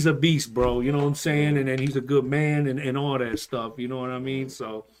he's a beast, bro. You know what I'm saying? And he's a good man and all that stuff. You know what I mean?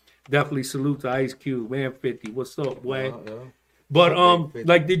 So definitely salute to Ice Cube, man. 50, what's up, boy? But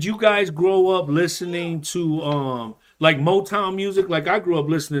like, did you guys grow up listening to like Motown music? Like, I grew up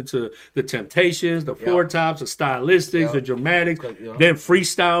listening to the Temptations, the Four Tops, the Stylistics, the Dramatics, then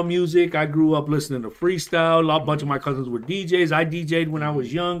freestyle music. I grew up listening to freestyle. A bunch of my cousins were DJs. I DJ'd when I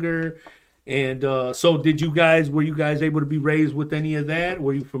was younger. And so were you guys able to be raised with any of that?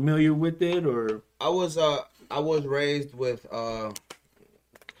 Were you familiar with it, or? I was raised with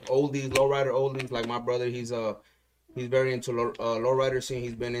oldies, lowrider oldies. Like my brother, he's very into lowrider scene.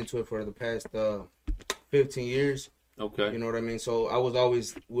 He's been into it for the past 15 years. Okay. You know what I mean? So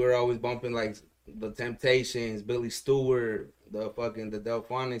we were always bumping like the Temptations, Billy Stewart, the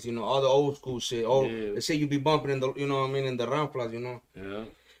Delphonics, you know, all the old school shit. The shit you be bumping in the, you know what I mean, in the Ramplas, you know. Yeah.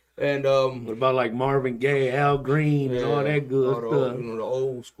 And what about like Marvin Gaye, Al Green, and all that good stuff? Old, you know, the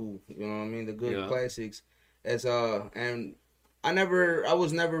old school, you know what I mean, the good classics. As and I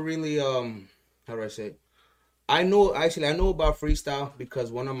was never really how do I say? I know about freestyle because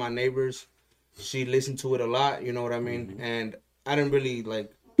one of my neighbors, she listened to it a lot, you know what I mean? Mm-hmm. And I didn't really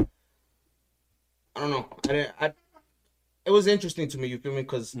like, I don't know. It was interesting to me, you feel me?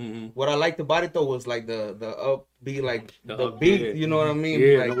 Because what I liked about it though was like the upbeat, like the beat, you know what I mean?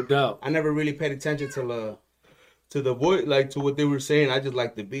 Yeah, like, no doubt. I never really paid attention to the voice, like to what they were saying. I just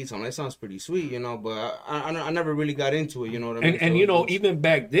like the beats. I'm like, that sounds pretty sweet, you know. But I never really got into it, you know what I mean? And so you know, even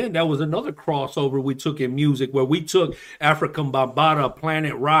back then, that was another crossover we took in music, where we took African Bambaataa,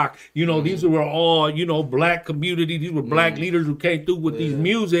 Planet Rock. You know, these were all, you know, black community. These were black leaders who came through with these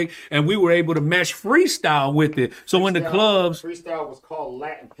music, and we were able to mesh freestyle with it. So in the clubs, freestyle was called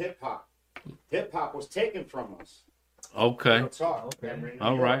Latin hip hop. Hip hop was taken from us. Okay. Okay.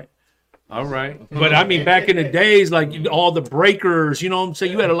 All right. All right. But I mean, back in the days, like all the breakers, you know what I'm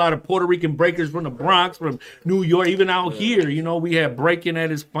saying? You had a lot of Puerto Rican breakers from the Bronx, from New York, even out here, you know, we had breaking at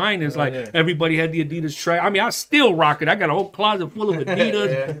its finest. Like everybody had the Adidas track. I mean, I still rock it. I got a whole closet full of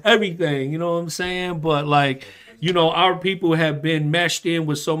Adidas, everything, you know what I'm saying? But like, you know, our people have been meshed in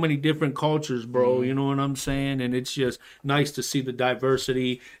with so many different cultures, bro. You know what I'm saying? And it's just nice to see the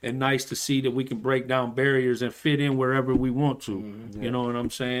diversity and nice to see that we can break down barriers and fit in wherever we want to. You know what I'm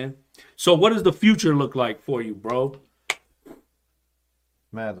saying? So what does the future look like for you, bro?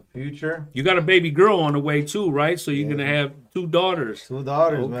 Man, the future? You got a baby girl on the way too, right? So you're going to have 2 daughters. 2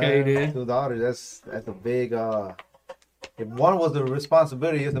 daughters, okay, man. Then. 2 daughters. That's a big, if one was the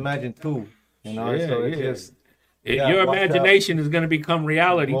responsibility, just imagine 2. You know, so it's just... Your imagination is going to become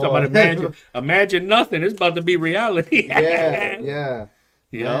reality. Boy. Talk about imagine nothing. It's about to be reality. Yeah.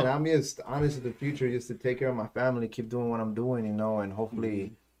 Man, I'm just honest in the future, just to take care of my family, keep doing what I'm doing, you know, and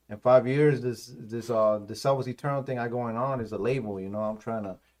hopefully in 5 years, this Selva's Eternal thing I going on is a label, you know. I'm trying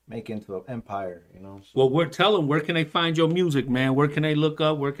to make it into an empire, you know. So. Well, tell them, where can they find your music, man? Where can they look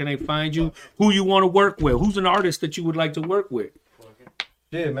up? Where can they find you? Who you want to work with? Who's an artist that you would like to work with?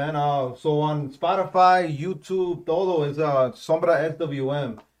 Yeah, man. So on Spotify, YouTube, todo is Sombra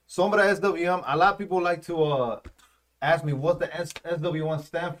SWM. Sombra SWM. A lot of people like to ask me what the SWM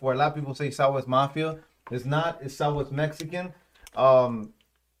stand for. A lot of people say Southwest Mafia. It's not. It's Southwest Mexican.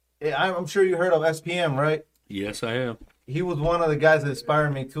 I'm sure you heard of SPM, right? Yes, I have. He was one of the guys that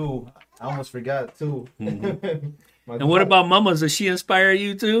inspired me too. I almost forgot too. And what about Mamas? Does she inspire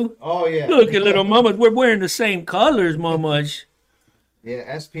you too? Oh yeah. Look at little Mamas. We're wearing the same colors, Mamas.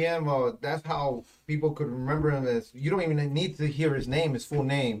 Yeah, SPM. That's how people could remember him as. You don't even need to hear his name, his full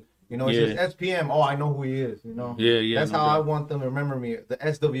name. You know, it's just SPM. Oh, I know who he is. You know. Yeah. That's how I want them to remember me. The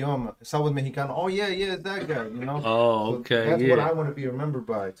SWM, Southwest Mexicano. Oh yeah, it's that guy. You know. Oh, okay. So that's what I want to be remembered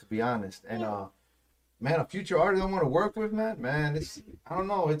by, to be honest. And man, a future artist I want to work with, man. It's, I don't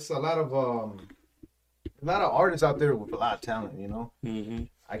know. It's a lot of artists out there with a lot of talent. You know. Mm-hmm.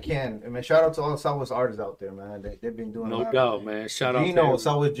 I mean, shout out to all the Southwest artists out there, man. They've been doing no doubt, man. Shout out to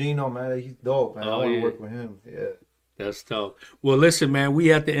Southwest Gino, man. He's dope, man. I want to work with him. Yeah. That's tough. Well, listen, man,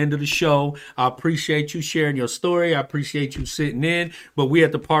 we at the end of the show. I appreciate you sharing your story. I appreciate you sitting in. But we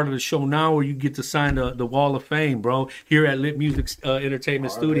at the part of the show now where you get to sign the Wall of Fame, bro, here at Lit Music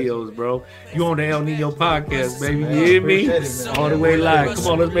Entertainment Studios, bro. You on the El Nino podcast, baby. You hear me? All the way live. Come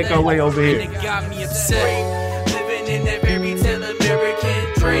on, let's make our way over here. It got me upset. Living in that fairy tale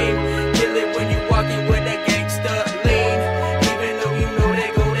American dream. Kill it when you walking with that gangsta lean. Even though you know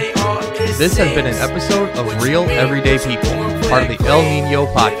they go, they all the This has been an episode of Real Everyday People, part of the El Nino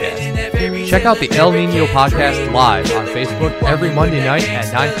Podcast. Check out the El Nino Podcast live on Facebook every Monday night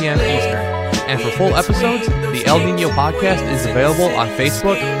at 9 p.m. Eastern. And for full episodes, the El Nino Podcast is available on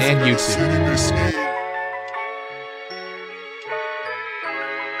Facebook and YouTube.